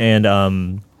French, and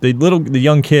the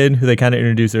young kid who they kind of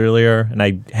introduced earlier.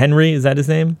 And Henry, is that his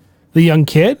name? The young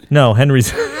kid? No,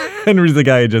 Henry's the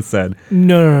guy I just said.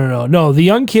 No. The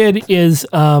young kid is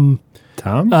Tom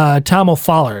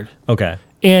O'Follard. Okay.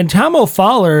 And Tom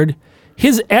O'Follard,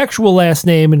 his actual last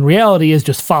name in reality is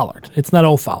just Follard. It's not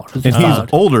O'Follard. It's and just he's Follard.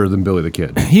 older than Billy the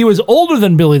Kid. He was older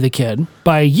than Billy the Kid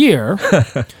by a year,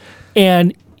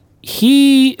 and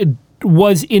he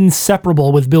was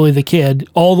inseparable with Billy the Kid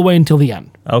all the way until the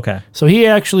end. Okay. So he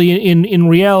actually, in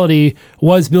reality,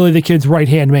 was Billy the Kid's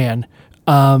right-hand man,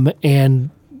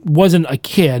 and wasn't a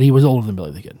kid. He was older than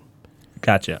Billy the Kid.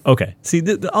 Gotcha. Okay. See,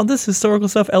 all this historical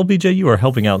stuff, LBJ, you are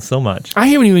helping out so much. I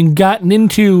haven't even gotten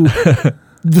into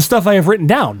the stuff I have written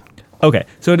down. Okay.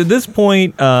 So at this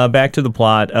point, back to the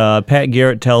plot, Pat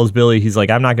Garrett tells Billy, he's like,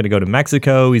 I'm not going to go to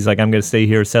Mexico. He's like, I'm going to stay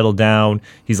here, settle down.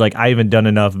 He's like, I haven't done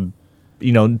enough.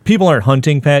 People aren't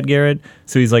hunting Pat Garrett.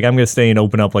 So he's like, I'm going to stay and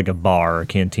open up like a bar or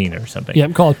canteen or something. Yeah,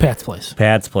 call it Pat's Place.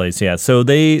 Pat's Place, yeah. So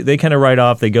they kind of write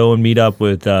off. They go and meet up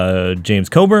with James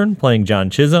Coburn playing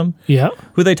John Chisholm. Yeah.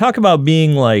 Who they talk about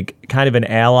being like kind of an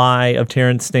ally of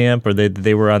Terrence Stamp, or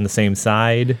they were on the same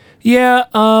side. Yeah.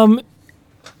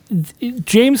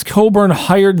 James Coburn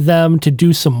hired them to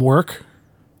do some work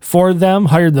for them,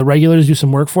 hired the regulars to do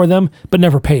some work for them, but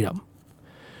never paid them.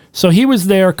 So he was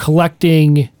there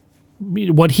collecting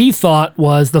what he thought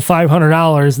was the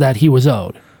 $500 that he was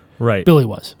owed. Right. Billy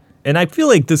was. And I feel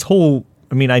like this whole,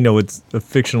 I know it's a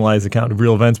fictionalized account of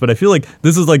real events, but I feel like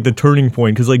this is like the turning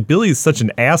point because like Billy is such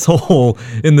an asshole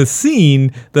in the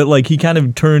scene that like he kind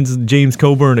of turns James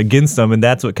Coburn against him, and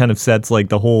that's what kind of sets like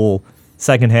the whole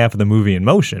second half of the movie in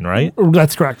motion, right?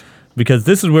 That's correct. Because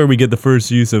this is where we get the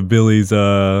first use of Billy's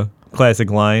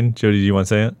classic line. Jody, do you want to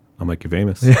say it? I'll make you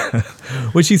famous. Yeah.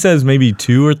 Which he says maybe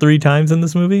 2 or 3 times in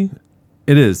this movie.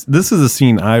 It is. This is a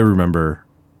scene I remember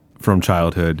from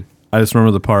childhood. I just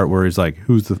remember the part where he's like,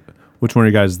 which one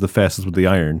of you guys is the fastest with the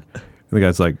iron? And the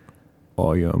guy's like, I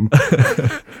am.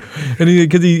 And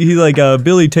because he like,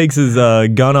 Billy takes his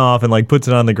gun off and like puts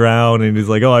it on the ground and he's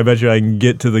like, oh, I bet you I can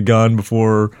get to the gun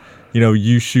before,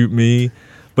 you shoot me.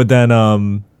 But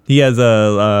then he has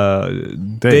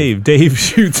Dave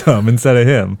shoots him instead of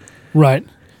him. Right.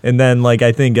 And then like,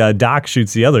 I think Doc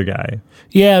shoots the other guy.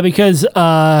 Yeah, because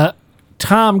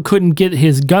Tom couldn't get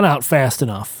his gun out fast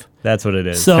enough. That's what it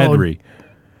is. So Henry?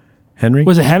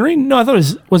 Was it Henry? No, I thought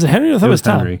was it Henry? I thought it was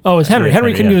Tom. Henry. Oh, it was Henry.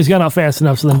 Henry couldn't get his gun out fast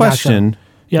enough. So then Question.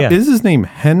 Yeah. Is his name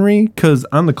Henry? Because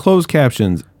on the closed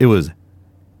captions, it was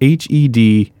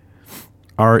Hedrey.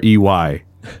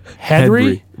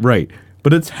 Henry? Right.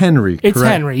 But it's Henry, It's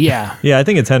correct? Henry, yeah. Yeah, I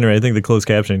think it's Henry. I think the closed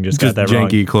captioning just got that wrong.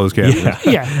 Janky closed captions. Yeah.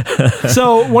 Yeah.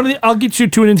 So I'll get you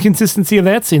to an inconsistency of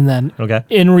that scene then. Okay.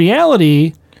 In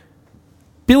reality,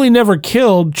 Billy never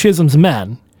killed Chisholm's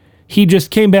men. He just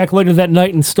came back later that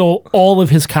night and stole all of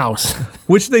his cows.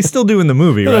 Which they still do in the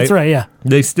movie, right? That's right, yeah.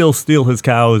 They still steal his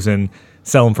cows and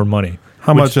sell them for money.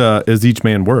 How much is each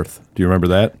man worth? Do you remember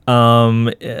that?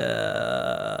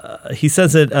 He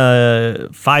says it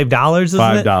 $5, isn't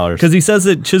it? $5. Because he says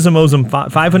that Chisholm owes him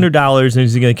 $500 and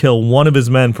he's going to kill one of his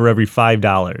men for every $5.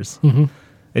 Mm-hmm.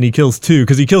 And he kills 2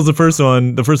 because he kills the first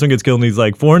one. The first one gets killed and he's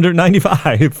like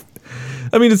 $495.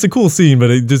 I mean, it's a cool scene, but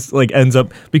it just like ends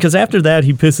up because after that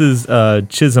he pisses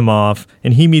Chisholm off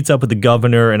and he meets up with the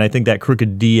governor and I think that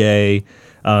crooked DA.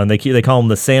 They call him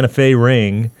the Santa Fe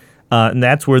Ring, and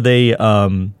that's where they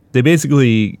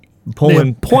basically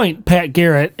point Pat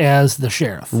Garrett as the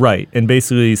sheriff. Right, and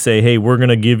basically say, hey, we're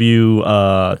gonna give you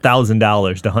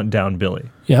 $1,000 to hunt down Billy.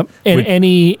 Yep, and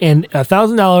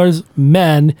 $1,000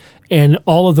 men and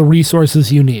all of the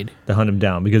resources you need to hunt him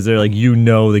down because they're like,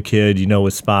 the kid,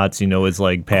 his spots, his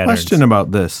like patterns. Question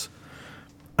about this: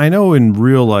 I know in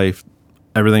real life,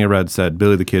 everything I read said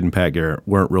Billy the Kid and Pat Garrett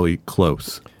weren't really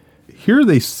close. Here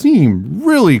they seem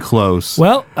really close.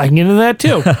 Well, I can get into that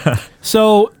too.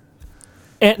 So,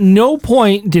 at no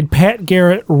point did Pat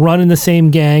Garrett run in the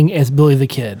same gang as Billy the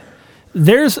Kid.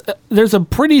 There's a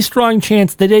pretty strong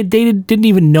chance that they didn't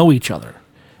even know each other.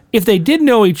 if they did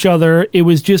know each other, it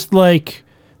was just like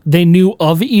they knew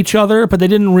of each other, but they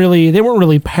weren't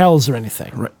really pals or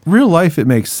anything. Right. Real life, it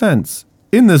makes sense.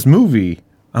 In this movie,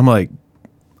 I'm like,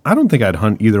 I don't think I'd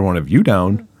hunt either one of you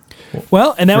down.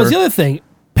 Well, and that was the Sure. other thing.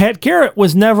 Pat Garrett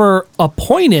was never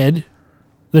appointed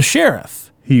the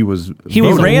sheriff. He was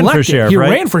ran for sheriff, He right?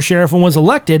 ran for sheriff and was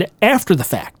elected after the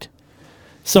fact.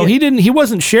 So he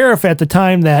wasn't sheriff at the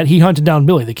time that he hunted down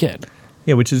Billy the Kid.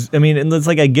 Yeah, which is, I mean, and it's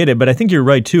like, I get it, but I think you're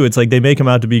right too. It's like they make him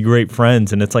out to be great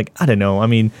friends, and it's like, I don't know. I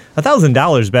mean,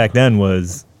 $1,000 back then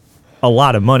was a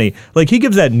lot of money. Like, he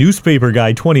gives that newspaper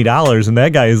guy $20, and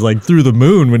that guy is like through the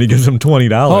moon when he gives him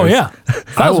 $20. Oh, yeah.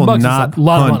 I will $1,000 is not a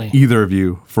lot of hunt money. either of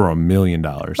you for $1 million.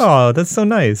 Oh, that's so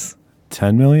nice.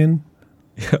 10 million?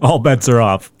 All bets are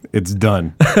off. It's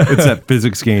done. It's that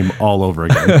physics game all over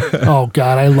again. Oh,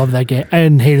 God, I love that game. I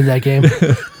hated that game.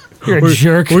 You're a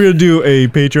jerk. We're going to do a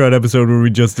Patreon episode where we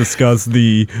just discuss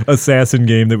the assassin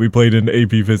game that we played in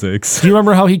AP Physics. Do you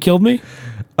remember how he killed me?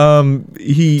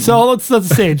 He So let's set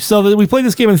the stage. So we played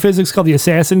this game in physics called the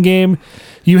Assassin Game.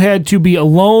 You had to be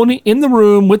alone in the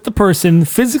room with the person,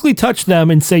 physically touch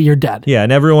them, and say you're dead. Yeah,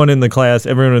 and everyone in the class,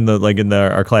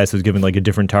 our class was given like a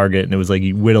different target, and it was like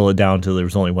you whittle it down till there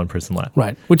was only one person left.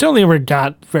 Right. Which only ever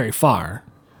got very far.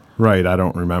 Right, I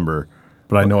don't remember,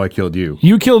 but I know I killed you.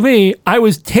 You killed me. I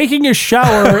was taking a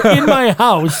shower in my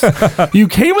house. You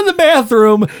came in the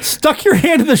bathroom, stuck your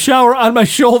hand in the shower on my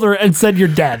shoulder, and said you're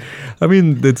dead. I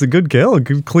mean, it's a good kill, a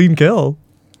good clean kill.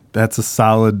 That's a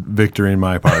solid victory in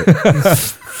my part.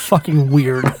 Fucking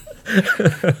weird.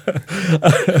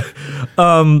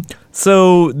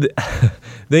 So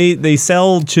they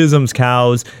sell Chisholm's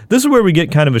cows. This is where we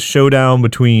get kind of a showdown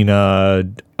between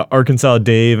Arkansas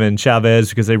Dave and Chavez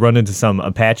because they run into some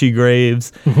Apache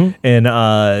graves,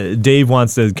 and Dave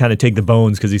wants to kind of take the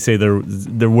bones because he say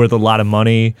they're worth a lot of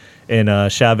money,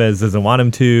 and Chavez doesn't want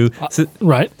him to.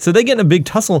 Right. So they get in a big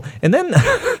tussle, and then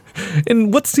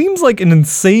in what seems like an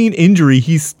insane injury,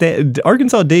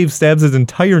 Arkansas Dave stabs his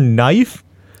entire knife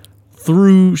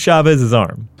through Chavez's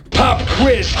arm. Pop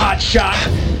quiz, hot shot.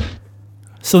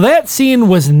 So that scene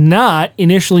was not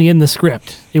initially in the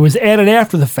script. It was added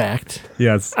after the fact.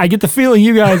 Yes. I get the feeling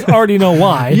you guys already know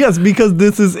why. Yes, because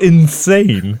this is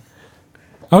insane.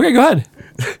 Okay, go ahead.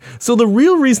 So the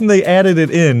real reason they added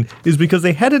it in is because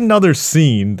they had another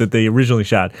scene that they originally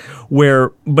shot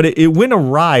but it went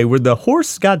awry where the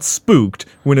horse got spooked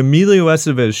when Emilio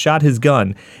Estevez shot his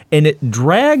gun, and it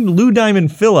dragged Lou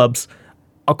Diamond Phillips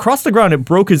across the ground. It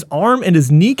broke his arm and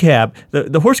his kneecap.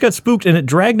 The horse got spooked, and it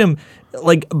dragged him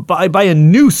like by a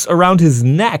noose around his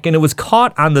neck, and it was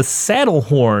caught on the saddle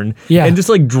horn and just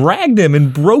like dragged him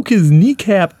and broke his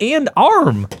kneecap and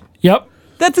arm. Yep.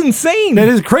 That's insane. That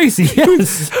is crazy.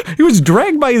 Yes. He was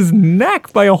dragged by his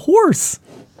neck by a horse.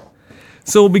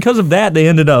 So because of that, they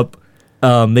ended up,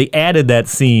 they added that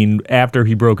scene after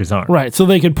he broke his arm. Right, so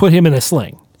they could put him in a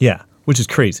sling. Yeah, which is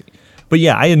crazy. But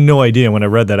yeah, I had no idea when I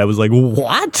read that. I was like,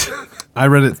 what? I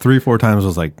read it 3-4 times. I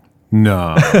was like,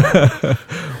 no.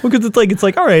 Well, because it's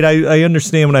like, all right, I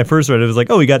understand when I first read it. It was like,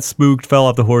 oh, he got spooked, fell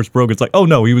off the horse, broke. It's like, oh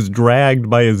no, he was dragged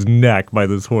by his neck by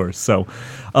this horse. So,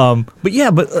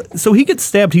 so he gets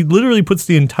stabbed. He literally puts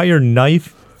the entire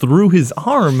knife through his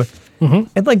arm.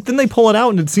 And like, then they pull it out,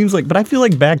 and it seems like, but I feel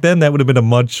like back then that would have been a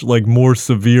much like more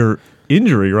severe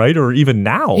injury, right? Or even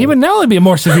now. Even now it'd be a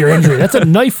more severe injury. That's a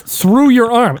knife through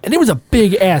your arm. And it was a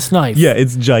big ass knife. Yeah,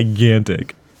 it's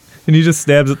gigantic. And he just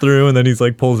stabs it through, and then he's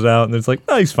like pulls it out, and it's like,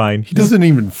 oh, he's fine. He doesn't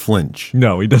even flinch.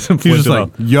 No, he doesn't flinch He's just at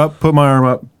like, all. yup, put my arm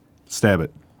up, stab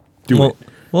it. Do it.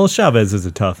 Well, Chavez is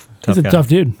a tough He's a guy. tough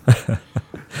dude.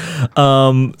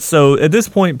 So at this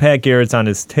point, Pat Garrett's on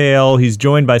his tail. He's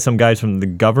joined by some guys from the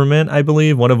government, I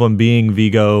believe. One of them being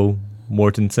Viggo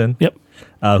Mortensen. Yep.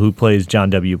 Who plays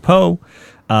John W. Poe.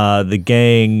 The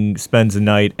gang spends the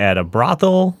night at a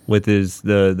brothel with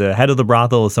the head of the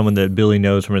brothel is someone that Billy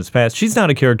knows from his past. She's not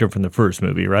a character from the first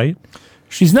movie, right?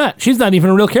 She's not. She's not even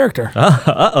a real character.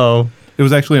 Uh-oh. It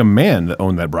was actually a man that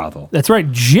owned that brothel. That's right.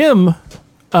 Jim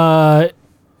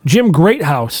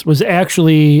Greathouse was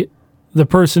actually the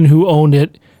person who owned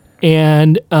it.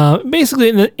 And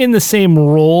basically in the same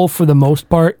role for the most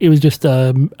part. It was just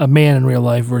a man in real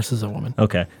life versus a woman.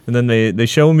 Okay. And then they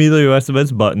show Emilio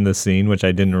Estevez's butt in this scene, which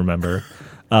I didn't remember.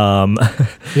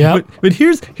 Yeah. But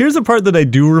here's a part that I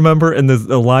do remember, and there's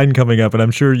a line coming up, and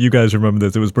I'm sure you guys remember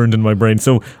this. It was burned in my brain.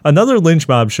 So another lynch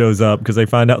mob shows up because they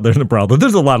find out they're in the brothel.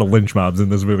 There's a lot of lynch mobs in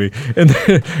this movie, and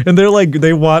they're like,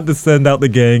 they want to send out the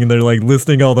gang, and they're like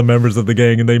listing all the members of the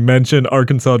gang, and they mention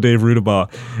Arkansas Dave Rudabaugh,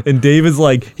 and Dave is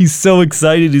like, he's so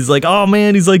excited. He's like, oh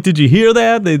man, he's like, did you hear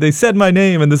that? They said my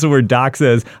name, and this is where Doc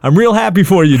says, I'm real happy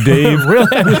for you, Dave. Real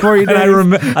happy for you, Dave.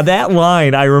 And that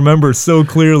line I remember so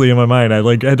clearly in my mind. I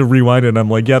had to rewind it, and I'm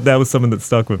like, yep, that was something that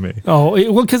stuck with me. Oh,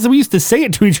 well, because we used to say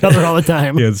it to each other all the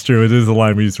time. Yeah, it's true. It is a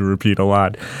line we used to repeat a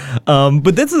lot.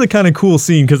 But this is a kind of cool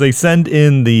scene because they send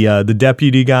in the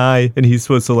deputy guy, and he's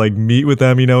supposed to like meet with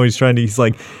them. He's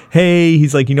like, hey,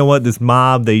 he's like, you know what? This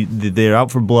mob, they're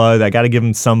out for blood. I got to give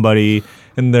them somebody.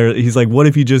 And he's like, what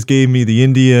if you just gave me the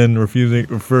Indian,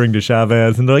 referring to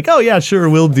Chavez? And they're like, oh, yeah, sure,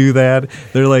 we'll do that.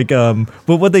 They're like,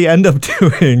 but what they end up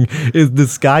doing is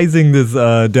disguising this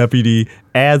deputy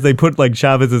as they put like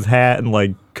Chavez's hat and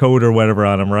like coat or whatever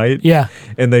on him, right? Yeah.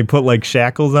 And they put like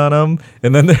shackles on him.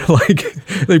 And then they're like,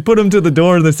 they put him to the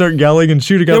door and they start yelling and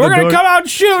shooting out the door. We're going to come out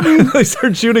shooting. They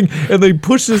start shooting and they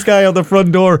push this guy out the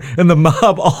front door and the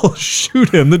mob all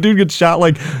shoot him. The dude gets shot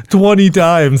like 20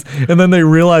 times. And then they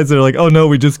realize they're like, oh no,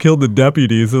 we just killed the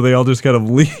deputy. So they all just kind of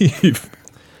leave.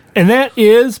 And that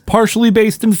is partially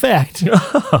based in fact.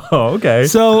 Oh, okay.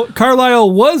 So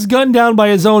Carlisle was gunned down by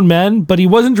his own men, but he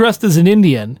wasn't dressed as an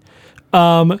Indian.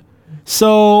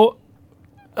 So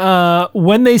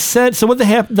when they said, so what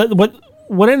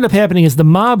ended up happening is the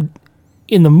mob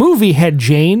in the movie had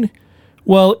Jane.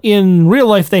 Well, in real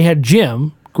life they had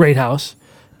Jim Greathouse,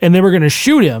 and they were going to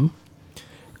shoot him.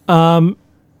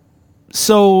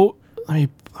 So I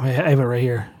have it right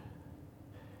here.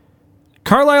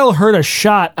 Carlisle heard a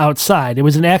shot outside. It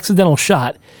was an accidental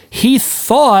shot. He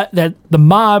thought that the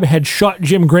mob had shot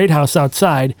Jim Greathouse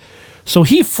outside, so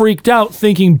he freaked out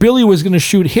thinking Billy was going to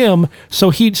shoot him.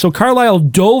 So Carlisle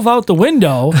dove out the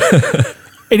window,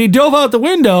 and he dove out the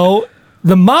window.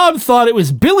 The mob thought it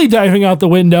was Billy diving out the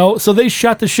window, so they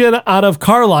shot the shit out of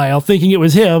Carlisle thinking it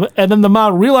was him, and then the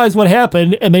mob realized what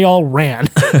happened, and they all ran.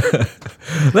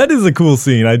 That is a cool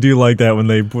scene. I do like that when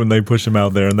they push him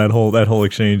out there, and that whole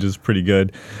exchange is pretty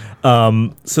good.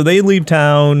 So they leave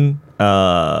town.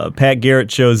 Pat Garrett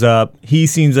shows up. He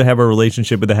seems to have a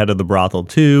relationship with the head of the brothel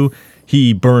too.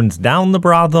 He burns down the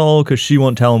brothel because she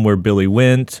won't tell him where Billy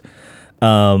went.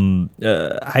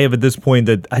 I have at this point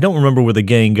that I don't remember where the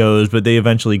gang goes, but they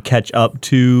eventually catch up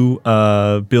to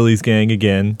Billy's gang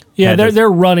again. Yeah, they're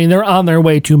running. They're on their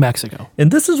way to Mexico.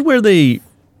 And this is where they,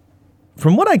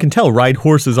 from what I can tell, ride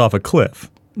horses off a cliff.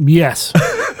 Yes.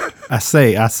 I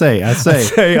say.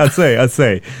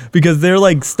 Because they're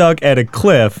like stuck at a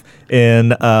cliff,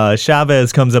 and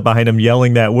Chavez comes up behind him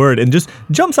yelling that word and just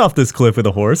jumps off this cliff with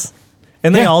a horse.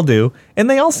 And they all do. And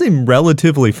they all seem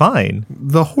relatively fine.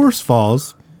 The horse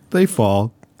falls. They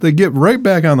fall. They get right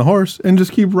back on the horse and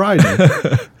just keep riding.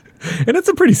 And it's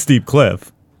a pretty steep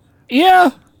cliff.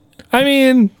 Yeah. I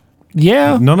mean,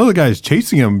 yeah. None of the guys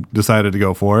chasing him decided to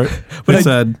go for it. They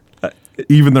said,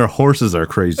 even their horses are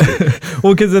crazy.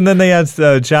 Well, because and then they asked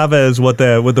Chavez what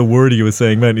the word he was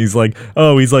saying meant. He's like,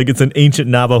 it's an ancient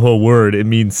Navajo word. It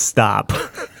means stop.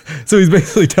 So he's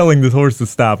basically telling this horse to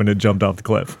stop, and it jumped off the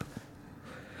cliff.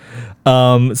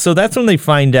 So that's when they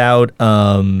find out.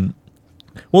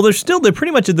 Well, they're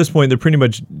pretty much at this point. They're pretty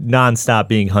much nonstop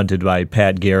being hunted by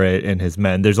Pat Garrett and his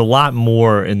men. There's a lot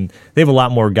more, and they have a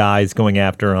lot more guys going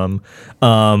after them.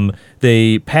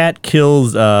 Pat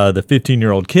kills the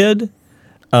 15-year-old kid.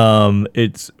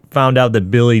 It's found out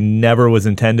that Billy never was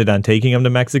intended on taking him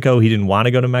to Mexico. He didn't want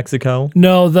to go to Mexico.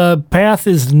 No, the path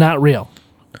is not real.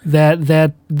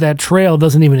 That trail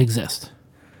doesn't even exist.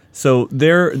 So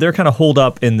they're kind of holed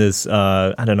up in this,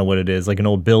 I don't know what it is, like an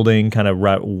old building, kind of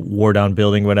wore down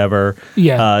building, whatever.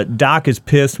 Yeah. Doc is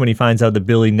pissed when he finds out that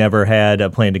Billy never had a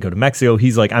plan to go to Mexico.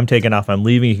 He's like, I'm taking off, I'm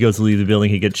leaving. He goes to leave the building.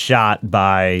 He gets shot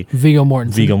by Viggo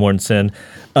Mortensen.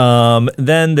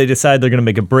 Then they decide they're going to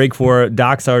make a break for it.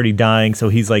 Doc's already dying, so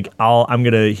he's like, I'm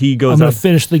going to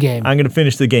finish the game. I'm going to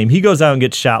finish the game. He goes out and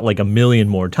gets shot like 1,000,000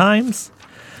 more times.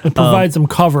 It provides them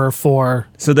cover for...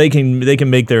 So they can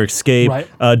make their escape.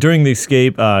 Right. During the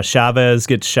escape, Chavez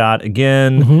gets shot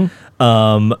again.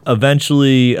 Mm-hmm.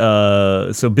 Eventually,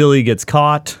 so Billy gets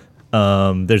caught.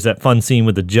 There's that fun scene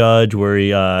with the judge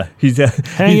where he's...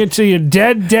 Hang it till you're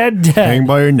dead. Hang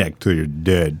by your neck till you're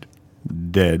dead.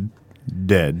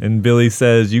 And Billy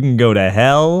says, you can go to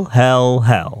hell.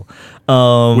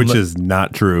 Which is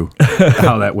not true,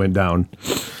 how that went down.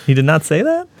 He did not say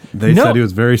that? They said he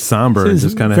was very somber and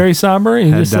just kind of very somber.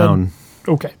 And head down.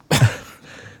 Okay.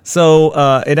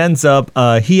 So it ends up,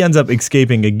 he ends up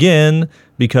escaping again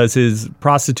because his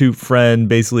prostitute friend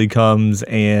basically comes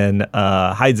and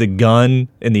hides a gun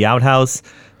in the outhouse.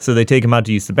 So they take him out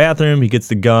to use the bathroom. He gets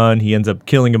the gun. He ends up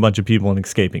killing a bunch of people and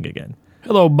escaping again.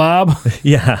 Hello, Bob.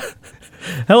 Yeah.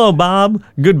 Hello, Bob.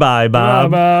 Goodbye,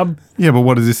 Bob. Bye, Bob. Yeah, but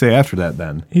what does he say after that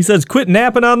then? He says, quit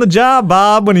napping on the job,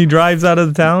 Bob, when he drives out of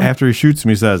the town. After he shoots him,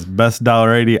 he says, best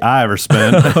 $1.80 I ever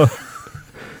spent.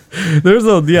 There's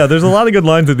a lot of good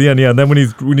lines at the end. Yeah, and then when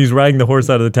he's riding the horse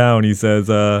out of the town, he says,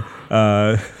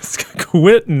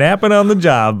 "Quit napping on the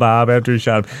job, Bob." After he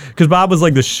shot him, because Bob was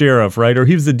like the sheriff, right? Or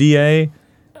he was the DA.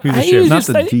 He was the sheriff, not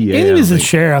the DA, I think he was the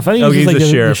sheriff. I think Oh, he he's was the like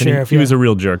sheriff. the sheriff. He was a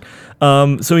real jerk.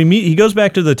 So he goes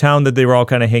back to the town that they were all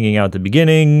kind of hanging out at the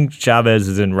beginning. Chavez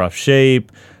is in rough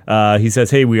shape. He says,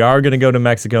 "Hey, we are going to go to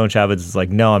Mexico," and Chavez is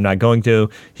like, "No, I'm not going to."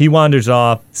 He wanders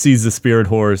off, sees the spirit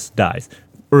horse, dies.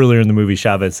 Earlier in the movie,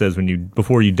 Chavez says,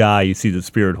 before you die, you see the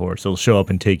spirit horse. It'll show up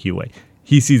and take you away.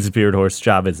 He sees the spirit horse.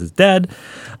 Chavez is dead.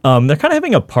 They're kind of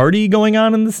having a party going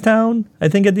on in this town. I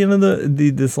think at the end of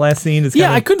this last scene, it's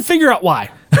I couldn't figure out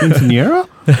why. Quinceañera?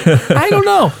 I don't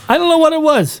know. I don't know what it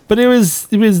was, but it was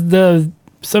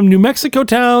some New Mexico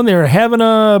town. They were having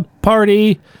a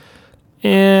party,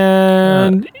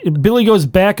 and Billy goes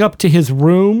back up to his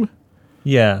room.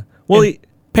 Yeah. Well,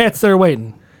 Pat's there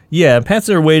waiting. Yeah, Pat's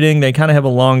there waiting. They kind of have a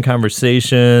long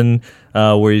conversation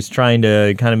where he's trying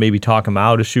to kind of maybe talk him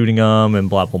out of shooting him and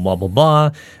blah, blah, blah,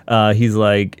 blah, blah. He's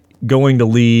like going to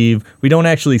leave. We don't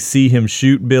actually see him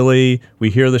shoot Billy. We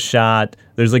hear the shot.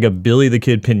 There's like a Billy the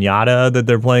Kid piñata that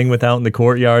they're playing with out in the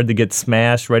courtyard that gets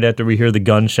smashed right after we hear the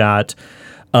gunshot.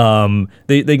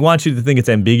 They want you to think it's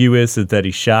ambiguous that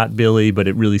he shot Billy, but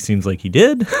it really seems like he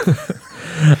did.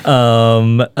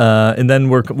 And then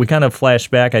we kind of flash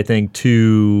back, I think,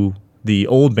 to the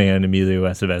old man, Emilio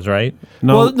Estevez, right?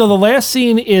 No. Well, no, the last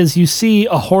scene is you see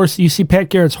a horse. You see Pat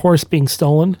Garrett's horse being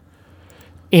stolen,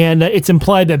 and it's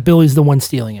implied that Billy's the one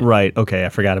stealing it. Right. Okay, I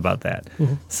forgot about that.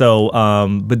 So,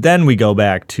 but then we go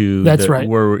back to That's right.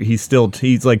 where he's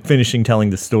like finishing telling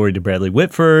the story to Bradley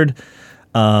Whitford.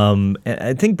 And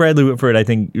I think Bradley Whitford, I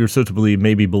think you're supposed to believe,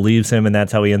 maybe believes him, and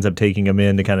that's how he ends up taking him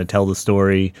in to kind of tell the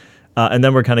story. And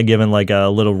then we're kind of given like a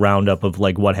little roundup of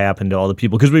like what happened to all the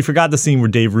people, because we forgot the scene where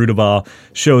Dave Rudabaugh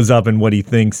shows up in what he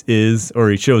thinks is, or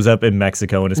he shows up in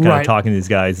Mexico and is kind of talking to these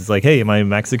guys. It's like, "Hey, am I in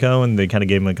Mexico?" And they kind of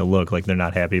gave him like a look, like they're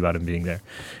not happy about him being there.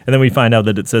 And then we find out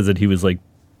that it says that he was like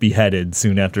beheaded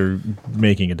soon after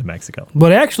making it to Mexico.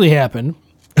 What actually happened?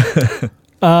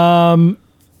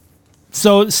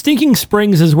 So Stinking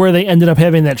Springs is where they ended up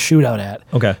having that shootout at.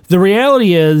 Okay. The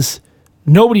reality is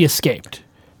nobody escaped.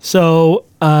 So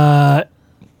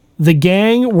the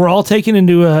gang were all taken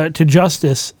into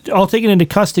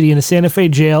custody in a Santa Fe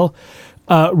jail.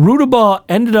 Rudabaugh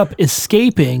ended up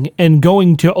escaping and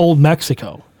going to Old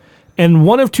Mexico. And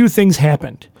one of two things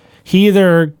happened. He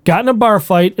either got in a bar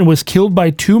fight and was killed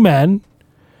by two men,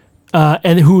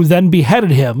 and who then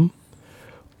beheaded him,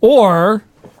 or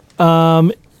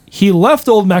he left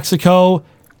Old Mexico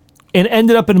and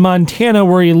ended up in Montana,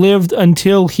 where he lived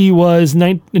until he was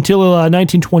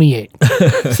 1928.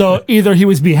 So either he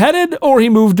was beheaded or he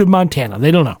moved to Montana.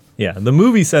 They don't know. Yeah, the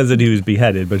movie says that he was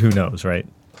beheaded, but who knows, right?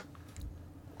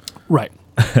 Right.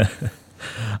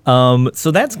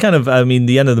 So that's kind of, I mean,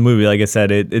 the end of the movie. Like I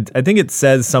said, I think it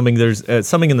says something. There's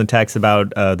something in the text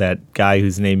about that guy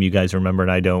whose name you guys remember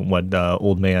and I don't. What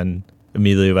old man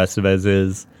Emilio Estevez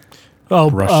is. Oh,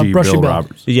 Brushy Brushy Bill Bill.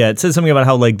 Roberts. Yeah, it says something about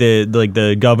how like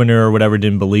the governor or whatever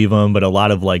didn't believe him, but a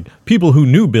lot of like people who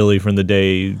knew Billy from the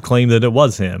day claimed that it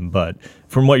was him. But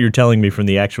from what you're telling me from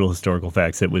the actual historical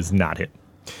facts, it was not him.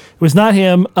 It was not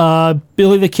him.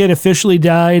 Billy the Kid officially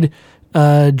died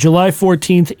July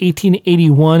 14th,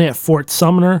 1881 at Fort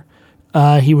Sumner.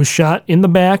 He was shot in the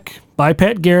back by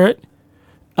Pat Garrett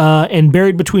and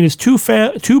buried between his two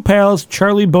pals,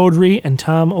 Charlie Beaudry and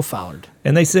Tom O'Fallard.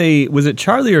 And they say, was it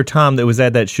Charlie or Tom that was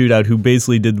at that shootout who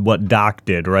basically did what Doc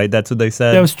did, right? That's what they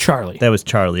said? That was Charlie. That was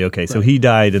Charlie. Okay, so he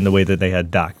died in the way that they had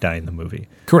Doc die in the movie.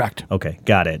 Correct. Okay,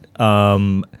 got it.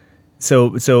 And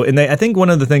I think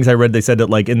one of the things I read, they said that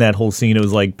like in that whole scene, it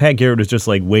was like Pat Garrett was just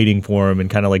like waiting for him and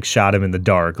kind of like shot him in the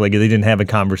dark. Like they didn't have a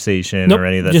conversation Nope, or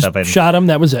any of that just stuff. Shot him.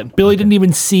 That was it. Billy didn't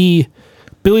even see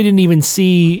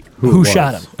who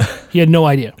shot him. He had no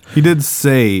idea. He did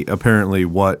say apparently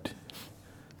what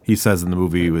he says in the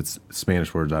movie with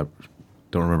Spanish words. I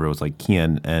don't remember. It was like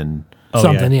 "quien" and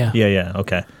Something, yeah. Yeah,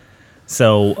 okay.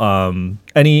 So,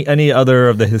 any other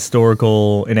of the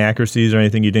historical inaccuracies or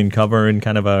anything you didn't cover in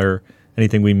kind of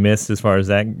anything we missed as far as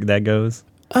that goes?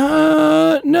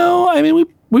 No, I mean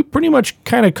we pretty much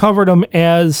kind of covered them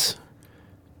as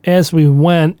we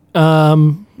went.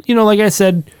 like I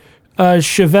said,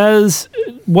 Chavez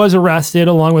was arrested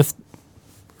along with,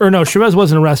 or no, Chavez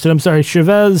wasn't arrested. I'm sorry,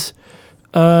 Chavez.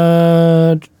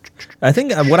 I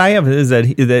think what I have is that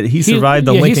he survived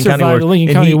the he Lincoln County survived Wars. the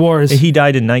Lincoln County Wars. And he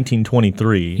died in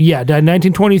 1923. Yeah, died in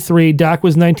 1923. Doc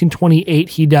was 1928.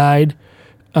 He died.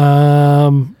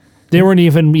 They weren't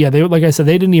even. Yeah, they like I said,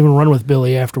 they didn't even run with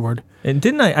Billy afterward. And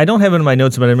didn't I don't have it in my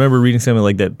notes, but I remember reading something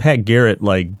like that. Pat Garrett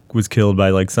was killed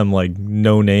by some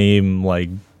no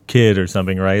name kid or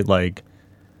something, right?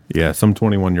 Yeah, some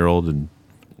 21-year-old and.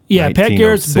 Yeah, Pat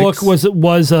Garrett's book was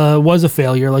a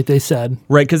failure, like they said.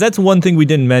 Right, because that's one thing we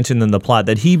didn't mention in the plot,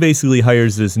 that he basically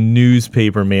hires this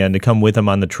newspaper man to come with him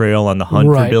on the trail on the hunt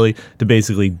for Billy to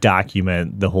basically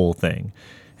document the whole thing.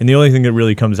 And the only thing that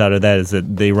really comes out of that is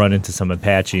that they run into some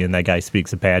Apache, and that guy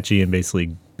speaks Apache and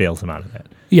basically bails him out of that.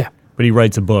 Yeah. But he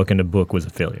writes a book, and the book was a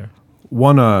failure.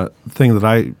 One thing that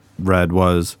I read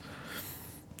was,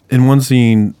 in one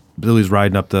scene, Billy's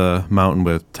riding up the mountain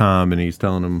with Tom, and he's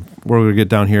telling him, "We're going to get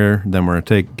down here, then we're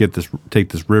going to take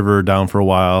this river down for a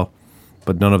while."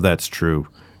 But none of that's true.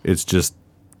 It's just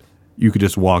you could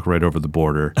just walk right over the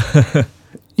border.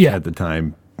 Yeah. At the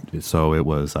time, so it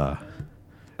was. All a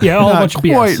bunch of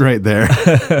BS. Quite right there.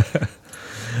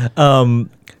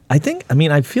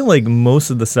 I feel like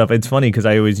most of the stuff, it's funny because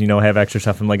I always, have extra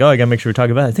stuff. I'm like, I got to make sure we talk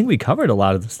about it. I think we covered a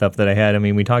lot of the stuff that I had. I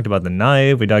mean, we talked about the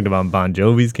knife. We talked about Bon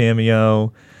Jovi's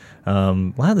cameo. A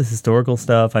lot of this historical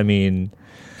stuff. I mean...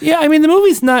 Yeah, the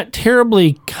movie's not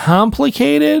terribly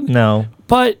complicated. No.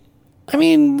 But,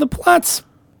 the plot's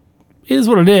is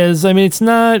what it is. It's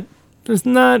not...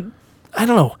 I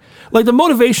don't know. The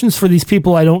motivations for these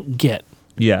people I don't get.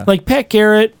 Yeah. Pat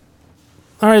Garrett,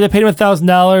 all right, they paid him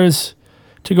 $1,000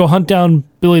 to go hunt down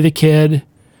Billy the Kid.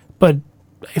 But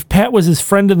if Pat was his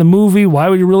friend in the movie, why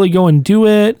would he really go and do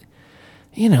it?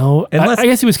 I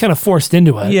guess he was kind of forced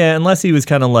into it. Yeah, unless he was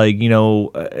kind of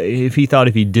if he thought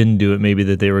if he didn't do it, maybe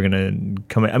that they were going to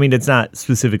come. It's not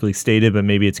specifically stated, but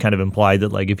maybe it's kind of implied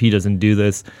that if he doesn't do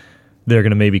this, they're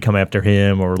going to maybe come after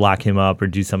him or lock him up or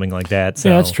do something like that. So,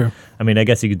 yeah, that's true. I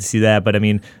guess you could see that, but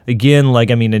again,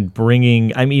 in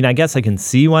bringing, I guess I can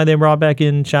see why they brought back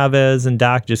in Chavez and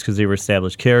Doc just because they were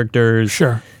established characters.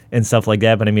 Sure. And stuff like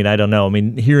that. But I don't know.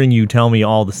 Hearing you tell me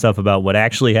all the stuff about what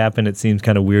actually happened, it seems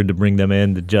kind of weird to bring them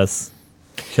in to just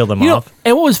kill them off.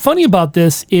 And what was funny about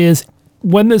this is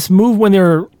when Emilio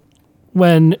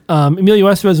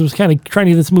Estevez was kind of trying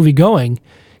to get this movie going,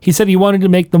 he said he wanted to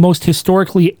make the most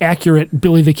historically accurate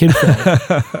Billy the Kid film.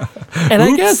 And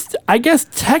I guess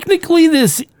technically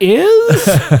this is.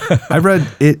 I read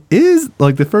it is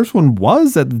the first one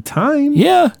was at the time.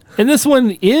 Yeah. And this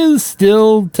one is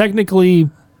still technically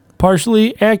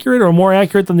partially accurate or more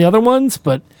accurate than the other ones,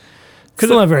 but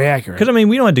still not very accurate. Because,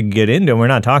 we don't have to get into it. We're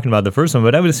not talking about the first one,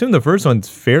 but I would assume the first one's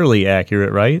fairly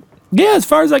accurate, right? Yeah, as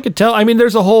far as I could tell.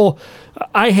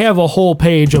 I have a whole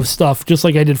page of stuff, just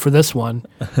like I did for this one,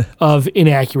 of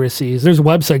inaccuracies. There's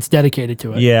websites dedicated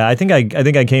to it. Yeah, I think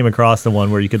I came across the one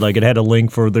where you could it had a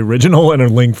link for the original and a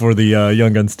link for the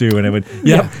Young Guns 2, and it would.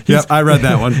 Yeah, I read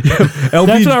that one.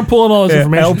 That's what I'm pulling all this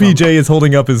information LPJ from. is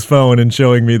holding up his phone and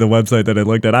showing me the website that I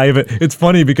looked at. It's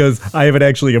funny because I have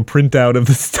actually a printout of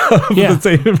the stuff, the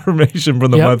same information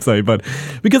from the website, but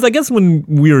because I guess when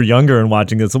we were younger and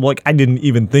watching this, I didn't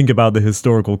even think about the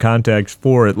historical context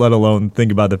for it, let alone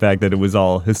think about the fact that it was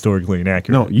all historically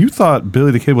inaccurate. No, you thought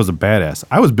Billy the Kid was a badass.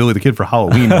 I was Billy the Kid for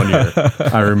Halloween one year.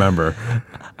 I remember.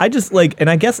 I just and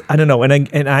I guess I don't know, and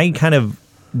I kind of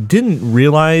didn't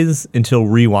realize until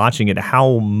rewatching it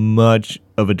how much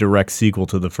of a direct sequel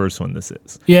to the first one this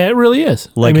is. Yeah, it really is.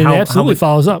 It absolutely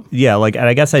follows up. Yeah, and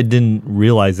I guess I didn't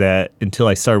realize that until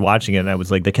I started watching it, and I was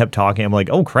they kept talking. I'm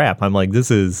oh crap. I'm this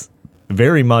is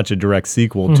very much a direct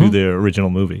sequel to the original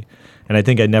movie. And I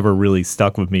think it never really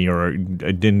stuck with me, or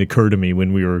it didn't occur to me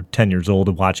when we were 10 years old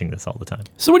and watching this all the time.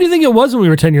 So what do you think it was when we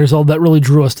were 10 years old that really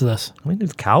drew us to this?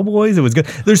 There's cowboys. It was good.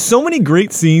 There's so many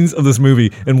great scenes of this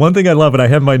movie. And one thing I love, and I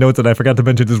have in my notes that I forgot to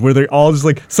mention, is where they're all just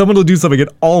someone will do something and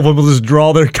all of them will just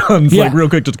draw their guns real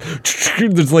quick.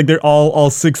 Just they're all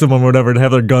six of them or whatever and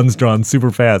have their guns drawn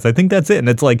super fast. I think that's it. And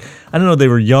it's I don't know, they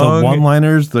were young. The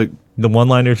one-liners, the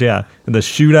one-liners, yeah, and the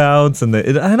shootouts, and I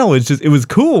don't know. It was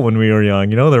cool when we were young.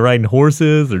 They're riding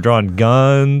horses, they're drawing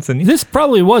guns, and this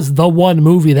probably was the one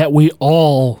movie that we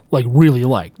all really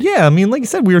liked. Yeah, like you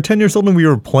said, we were 10 years old and we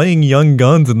were playing Young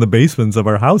Guns in the basements of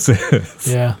our houses.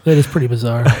 Yeah, that is pretty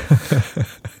bizarre.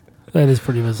 That is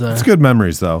pretty bizarre. It's good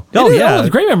memories, though. It's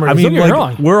great memories. Don't get me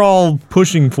wrong. We're all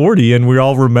pushing 40, and we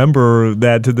all remember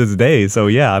that to this day. So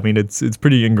yeah, it's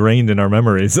pretty ingrained in our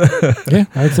memories. Yeah,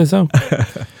 I'd say so.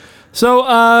 So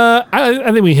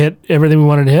I think we hit everything we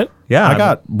wanted to hit. Yeah. I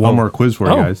got one more quiz for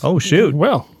you guys. Oh, shoot.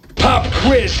 Well, Pop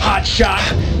quiz,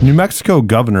 hotshot. New Mexico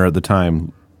governor at the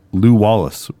time, Lew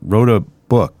Wallace, wrote a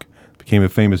book, became a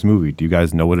famous movie. Do you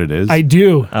guys know what it is? I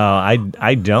do.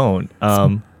 I don't.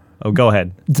 Go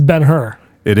ahead. It's Ben-Hur.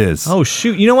 It is. Oh,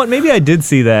 shoot. You know what? Maybe I did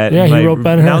see that. Yeah, he wrote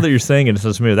Ben-Hur. Now that you're saying it, it's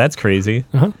so familiar. That's crazy.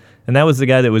 Uh-huh. And that was the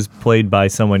guy that was played by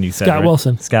someone you said, Scott right?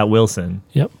 Wilson. Scott Wilson.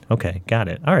 Yep. Okay, got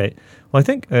it. All right. Well, I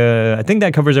think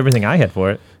that covers everything I had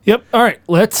for it. Yep. All right.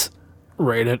 Let's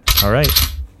rate it. All right.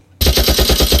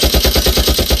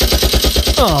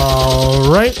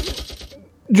 All right.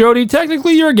 Jody,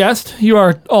 technically you're a guest. You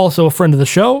are also a friend of the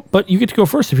show, but you get to go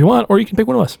first if you want, or you can pick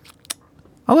one of us.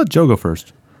 I'll let Joe go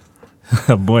first.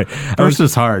 Oh, boy. First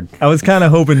is hard. I was kind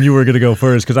of hoping you were going to go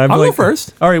first because I'm I'll like, go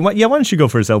first. All right. Why don't you go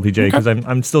first, LPJ? Because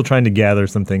I'm still trying to gather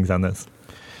some things on this.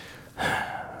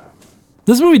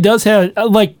 This movie does have,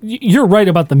 you're right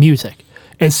about the music.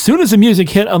 As soon as the music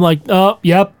hit, I'm like, oh,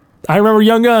 yep, I remember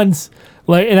Young Guns.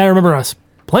 And I remember us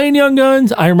playing Young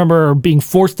Guns. I remember being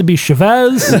forced to be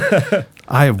Chavez.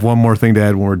 I have one more thing to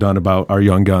add when we're done about our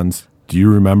Young Guns. Do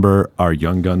you remember our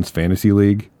Young Guns Fantasy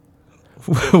League?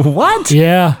 What?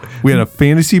 Yeah. We had a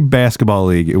fantasy basketball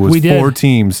league. It was We did. 4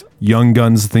 teams, Young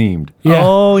Guns themed. Yeah.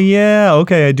 Oh, yeah.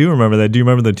 Okay, I do remember that. Do you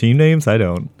remember the team names? I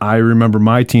don't. I remember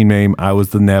my team name. I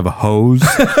was the Navajos.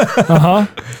 Uh-huh.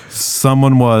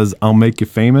 Someone was I'll Make You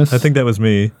Famous. I think that was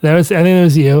me. I think it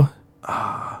was you.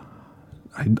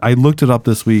 I looked it up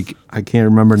this week. I can't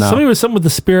remember now. Somebody was something with the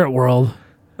spirit world.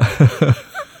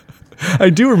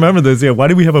 I do remember this. Yeah. Why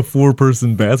do we have a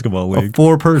 4-person basketball A league?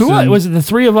 4-person. Who was it? The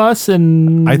three of us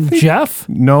and I think- Jeff?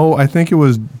 No, I think it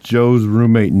was Joe's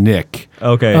roommate, Nick.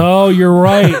 Okay. Oh, you're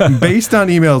right. Based on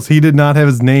emails, he did not have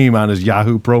his name on his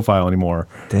Yahoo profile anymore.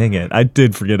 Dang it. I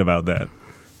did forget about that.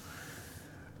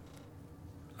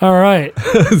 All right.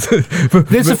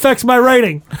 This affects my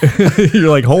rating. You're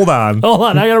like, hold on. Hold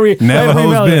on. I got to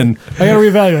Navajo's bin. I got to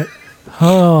reevaluate.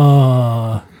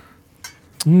 Oh.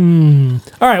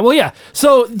 All right. Well, yeah.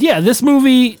 So, yeah, this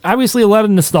movie, obviously a lot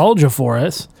of nostalgia for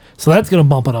us. So that's going to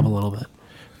bump it up a little bit.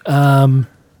 I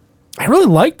really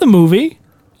like the movie.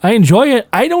 I enjoy it.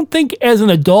 I don't think as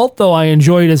an adult, though, I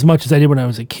enjoy it as much as I did when I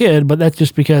was a kid, but that's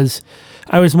just because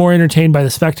I was more entertained by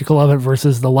the spectacle of it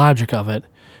versus the logic of it.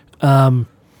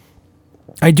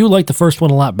 I do like the first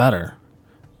one a lot better.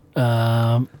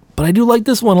 But I do like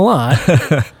this one a lot.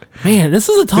 Man, this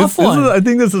is a tough one. I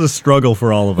think this is a struggle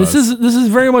for all of us. This is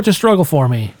very much a struggle for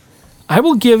me. I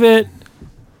will give it.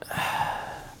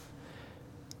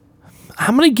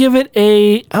 I'm gonna give it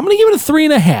a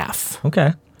 3.5.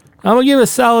 Okay. I'm gonna give it a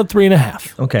solid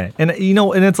 3.5. Okay. And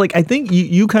and it's like I think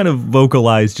you kind of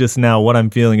vocalized just now what I'm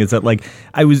feeling is that like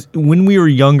when we were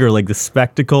younger, like the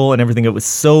spectacle and everything, it was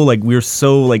so like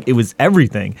it was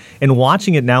everything. And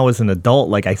watching it now as an adult,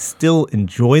 like I still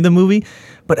enjoy the movie.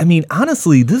 But I mean,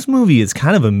 honestly, this movie is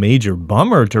kind of a major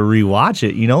bummer to rewatch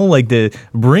it, like the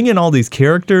bring in all these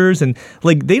characters and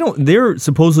like they're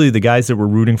supposedly the guys that we're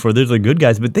rooting for. They're the good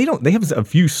guys, but they have a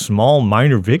few small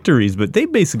minor victories, but they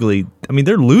basically,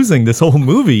 they're losing this whole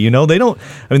movie,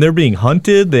 they're being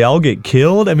hunted. They all get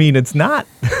killed. It's not,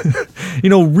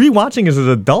 rewatching as an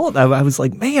adult, I was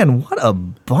like, man, what a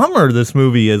bummer this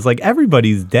movie is. Like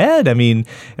everybody's dead. And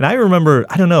I remember,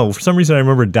 I don't know, for some reason I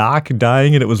remember Doc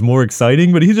dying and it was more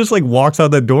exciting, but he just like walks out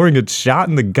that door and gets shot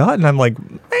in the gut. And I'm like,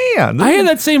 man. I had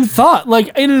that same thought. Like,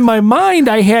 and in my mind,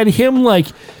 I had him like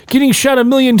getting shot a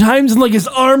million times and like his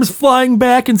arms flying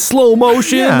back in slow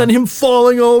motion Yeah. and then him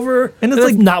falling over. And it's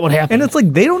that's like not what happened. And it's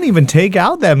like they don't even take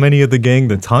out that many of the gang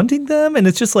that's hunting them. And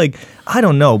it's just like, I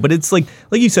don't know. But it's like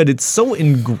you said, it's so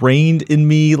ingrained in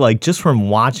me, like just from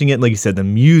watching it, like you said, the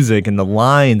music and the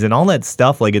lines and all that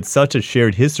stuff. Like it's such a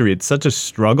shared history. It's such a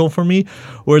struggle for me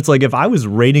where it's like if I was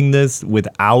rating this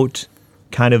without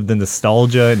kind of the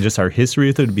nostalgia and just our history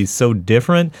with it would be so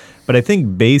different. But I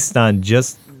think based on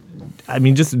just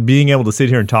being able to sit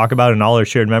here and talk about it and all our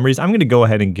shared memories, I'm going to go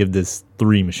ahead and give this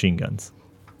 3 machine guns.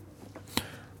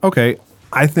 Okay,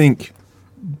 I think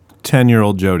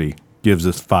 10-year-old Jody gives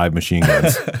us 5 machine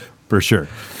guns for sure.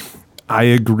 I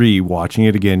agree. Watching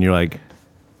it again, you're like,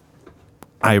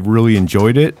 I really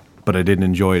enjoyed it, but I didn't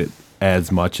enjoy it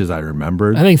as much as I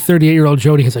remembered. I think 38-year-old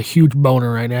Jody has a huge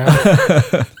boner right now.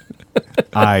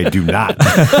 I do not.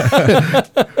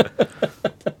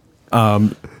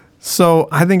 So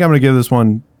I think I'm going to give this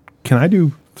one. Can I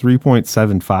do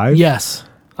 3.75? Yes.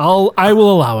 I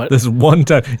will allow it. This one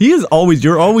time. You're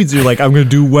like, I'm going to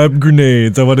do web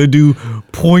grenades. I want to do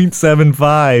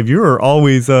 0.75. You're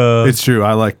always, It's true.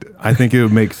 I think it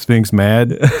would make Sphinx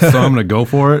mad, so I'm going to go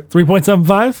for it.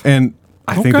 3.75? And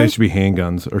I think they should be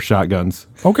handguns or shotguns.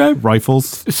 Okay.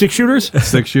 Rifles, 6-shooters?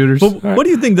 6-shooters. But what do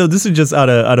you think though? This is just out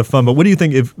of fun. But what do you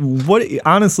think what do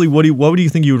you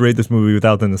think you would rate this movie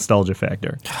without the nostalgia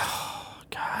factor? Oh,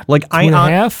 God. Like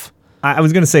 2.5? I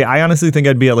was gonna say I honestly think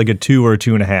I'd be at like a 2 or a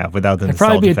 2.5 without the It'd nostalgia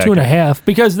probably be a factor.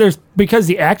 2.5 because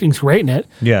the acting's great in it.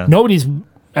 Yeah.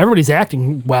 Everybody's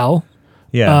acting well.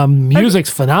 Yeah. Music's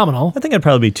phenomenal. I think I'd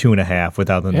probably be 2.5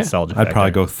 without the nostalgia factor. I'd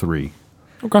probably go 3.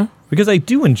 Okay. Because I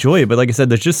do enjoy it, but like I said,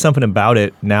 there's just something about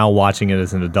it now watching it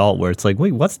as an adult where it's like,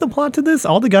 wait, what's the plot to this?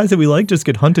 All the guys that we like just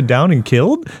get hunted down and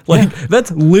killed? Like, that's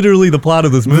literally the plot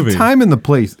of this movie. The time and the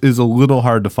place is a little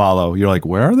hard to follow. You're like,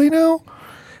 where are they now?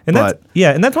 And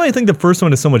that's why I think the first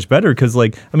one is so much better because,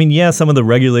 like, I mean, yeah, some of the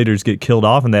regulators get killed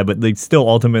off in that, but they still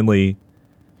ultimately...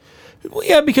 Well,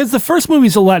 yeah, because the first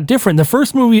movie's a lot different. The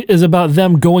first movie is about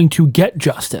them going to get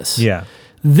justice. Yeah.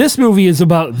 This movie is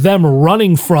about them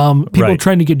running from people Right.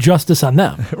 trying to get justice on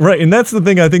them. Right, and that's the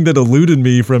thing I think that eluded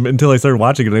me from until I started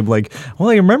watching it. I'm like, well,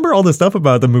 I remember all the stuff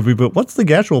about the movie, but what's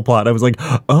the actual plot? I was like,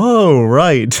 oh,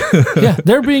 right. Yeah,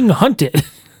 they're being hunted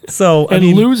So and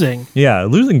losing. Yeah,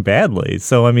 losing badly.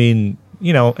 So, I mean,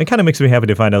 you know, it kind of makes me happy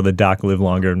to find out that Doc lived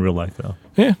longer in real life, though.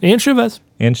 Yeah, and Chavez.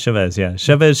 And Chavez, yeah.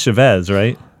 Chavez,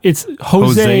 right? It's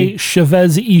Jose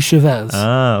Chavez y Chavez.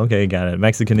 Ah, okay, got it.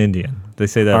 Mexican Indian. They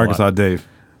say that a lot. Arkansas Dave.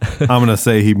 I'm going to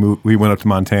say he went up to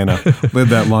Montana,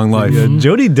 lived that long life. Yeah,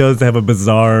 Jody does have a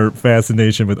bizarre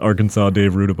fascination with Arkansas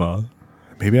Dave Rudabaugh.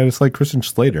 Maybe I just like Christian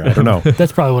Slater. I don't know.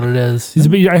 That's probably what it is.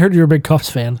 I heard you're a big Cuffs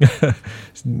fan.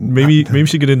 Maybe we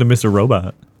should get into Mr.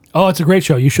 Robot. Oh, it's a great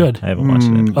show. You should. I haven't watched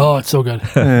it. Oh, it's so good.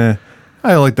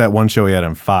 I like that one show he had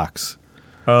on Fox.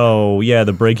 Oh, yeah,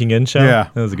 the Breaking In show? Yeah.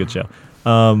 That was a good show.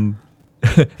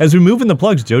 As we move in the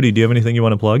plugs, Jody, do you have anything you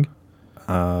want to plug?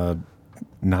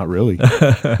 Not really.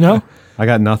 No? I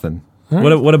got nothing.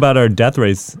 What about our Death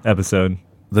Race episode?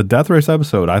 The Death Race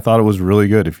episode, I thought it was really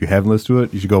good. If you haven't listened to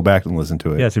it, you should go back and listen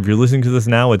to it. Yes, if you're listening to this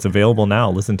now, it's available now.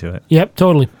 Listen to it. Yep,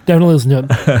 totally. Definitely listen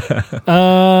to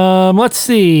it. Let's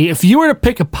see. If you were to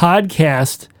pick a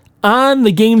podcast on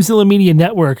the Gamezilla Media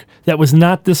Network that was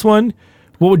not this one,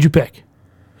 what would you pick?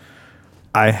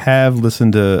 I have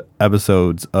listened to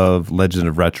episodes of Legend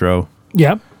of Retro,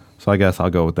 Yeah. so I guess I'll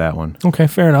go with that one. Okay,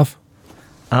 fair enough.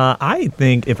 I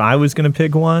think if I was going to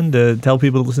pick one to tell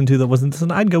people to listen to that wasn't this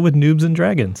one, I'd go with Noobs and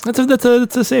Dragons. That's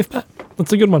a safe bet.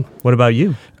 That's a good one. What about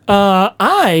you?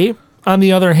 I, on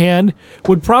the other hand,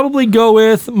 would probably go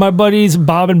with my buddies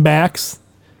Bob and Bax,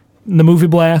 the Movie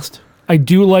Blast. I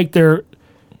do like they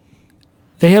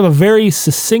have a very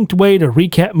succinct way to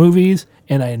recap movies,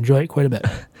 and I enjoy it quite a bit.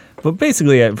 But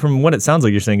basically, from what it sounds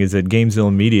like you're saying is that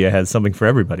Gamezilla Media has something for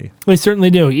everybody. They certainly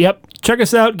do. Yep. Check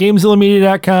us out,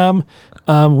 GamezillaMedia.com.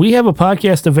 We have a new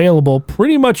podcast available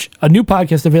pretty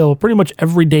much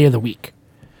every day of the week.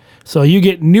 So you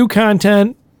get new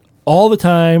content all the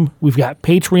time. We've got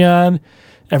Patreon.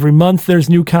 Every month there's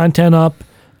new content up.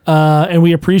 And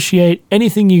we appreciate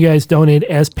anything you guys donate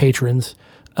as patrons.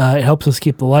 It helps us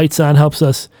keep the lights on, helps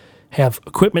us have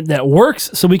equipment that works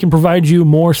so we can provide you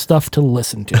more stuff to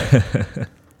listen to.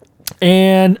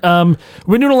 And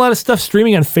we're doing a lot of stuff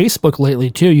streaming on Facebook lately,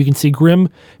 too. You can see Grim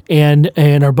and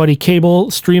our buddy Cable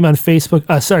stream on Facebook.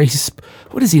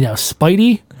 What is he now,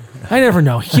 Spidey? I never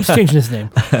know. He keeps changing his name.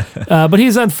 But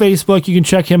he's on Facebook. You can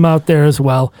check him out there as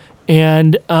well.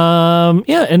 And, and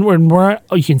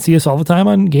you can see us all the time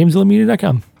on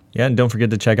GamezillaMedia.com. Yeah, and don't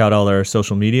forget to check out all our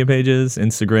social media pages,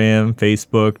 Instagram,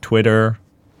 Facebook, Twitter.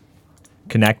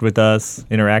 Connect with us,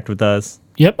 interact with us.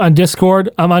 Yep, on Discord.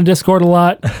 I'm on Discord a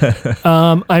lot.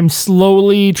 I'm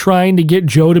slowly trying to get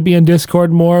Joe to be on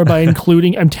Discord more by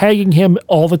I'm tagging him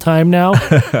all the time now.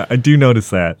 I do notice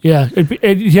that. Yeah.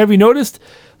 Have you noticed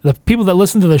the people that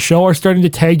listen to the show are starting to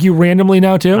tag you randomly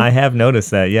now too? I have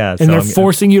noticed that, yeah. And they're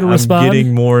forcing you to respond? I'm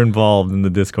getting more involved in the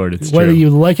Discord, it's Whether true. you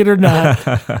like it or not.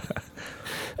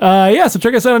 So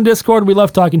check us out on Discord. We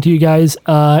love talking to you guys.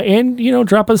 And,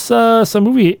 drop us some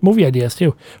movie ideas,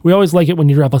 too. We always like it when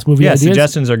you drop us movie ideas. Yeah,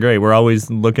 suggestions are great. We're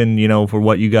always looking, for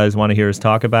what you guys want to hear us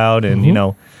talk about. And,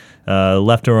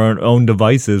 left to our own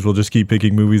devices, we'll just keep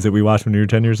picking movies that we watched when we were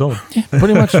 10 years old. Yeah,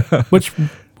 pretty much. Which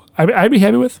I'd be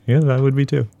happy with. Yeah, I would be,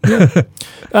 too.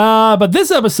 But this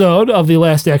episode of the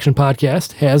Last Action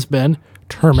Podcast has been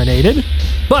terminated.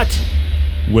 But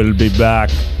we'll be back.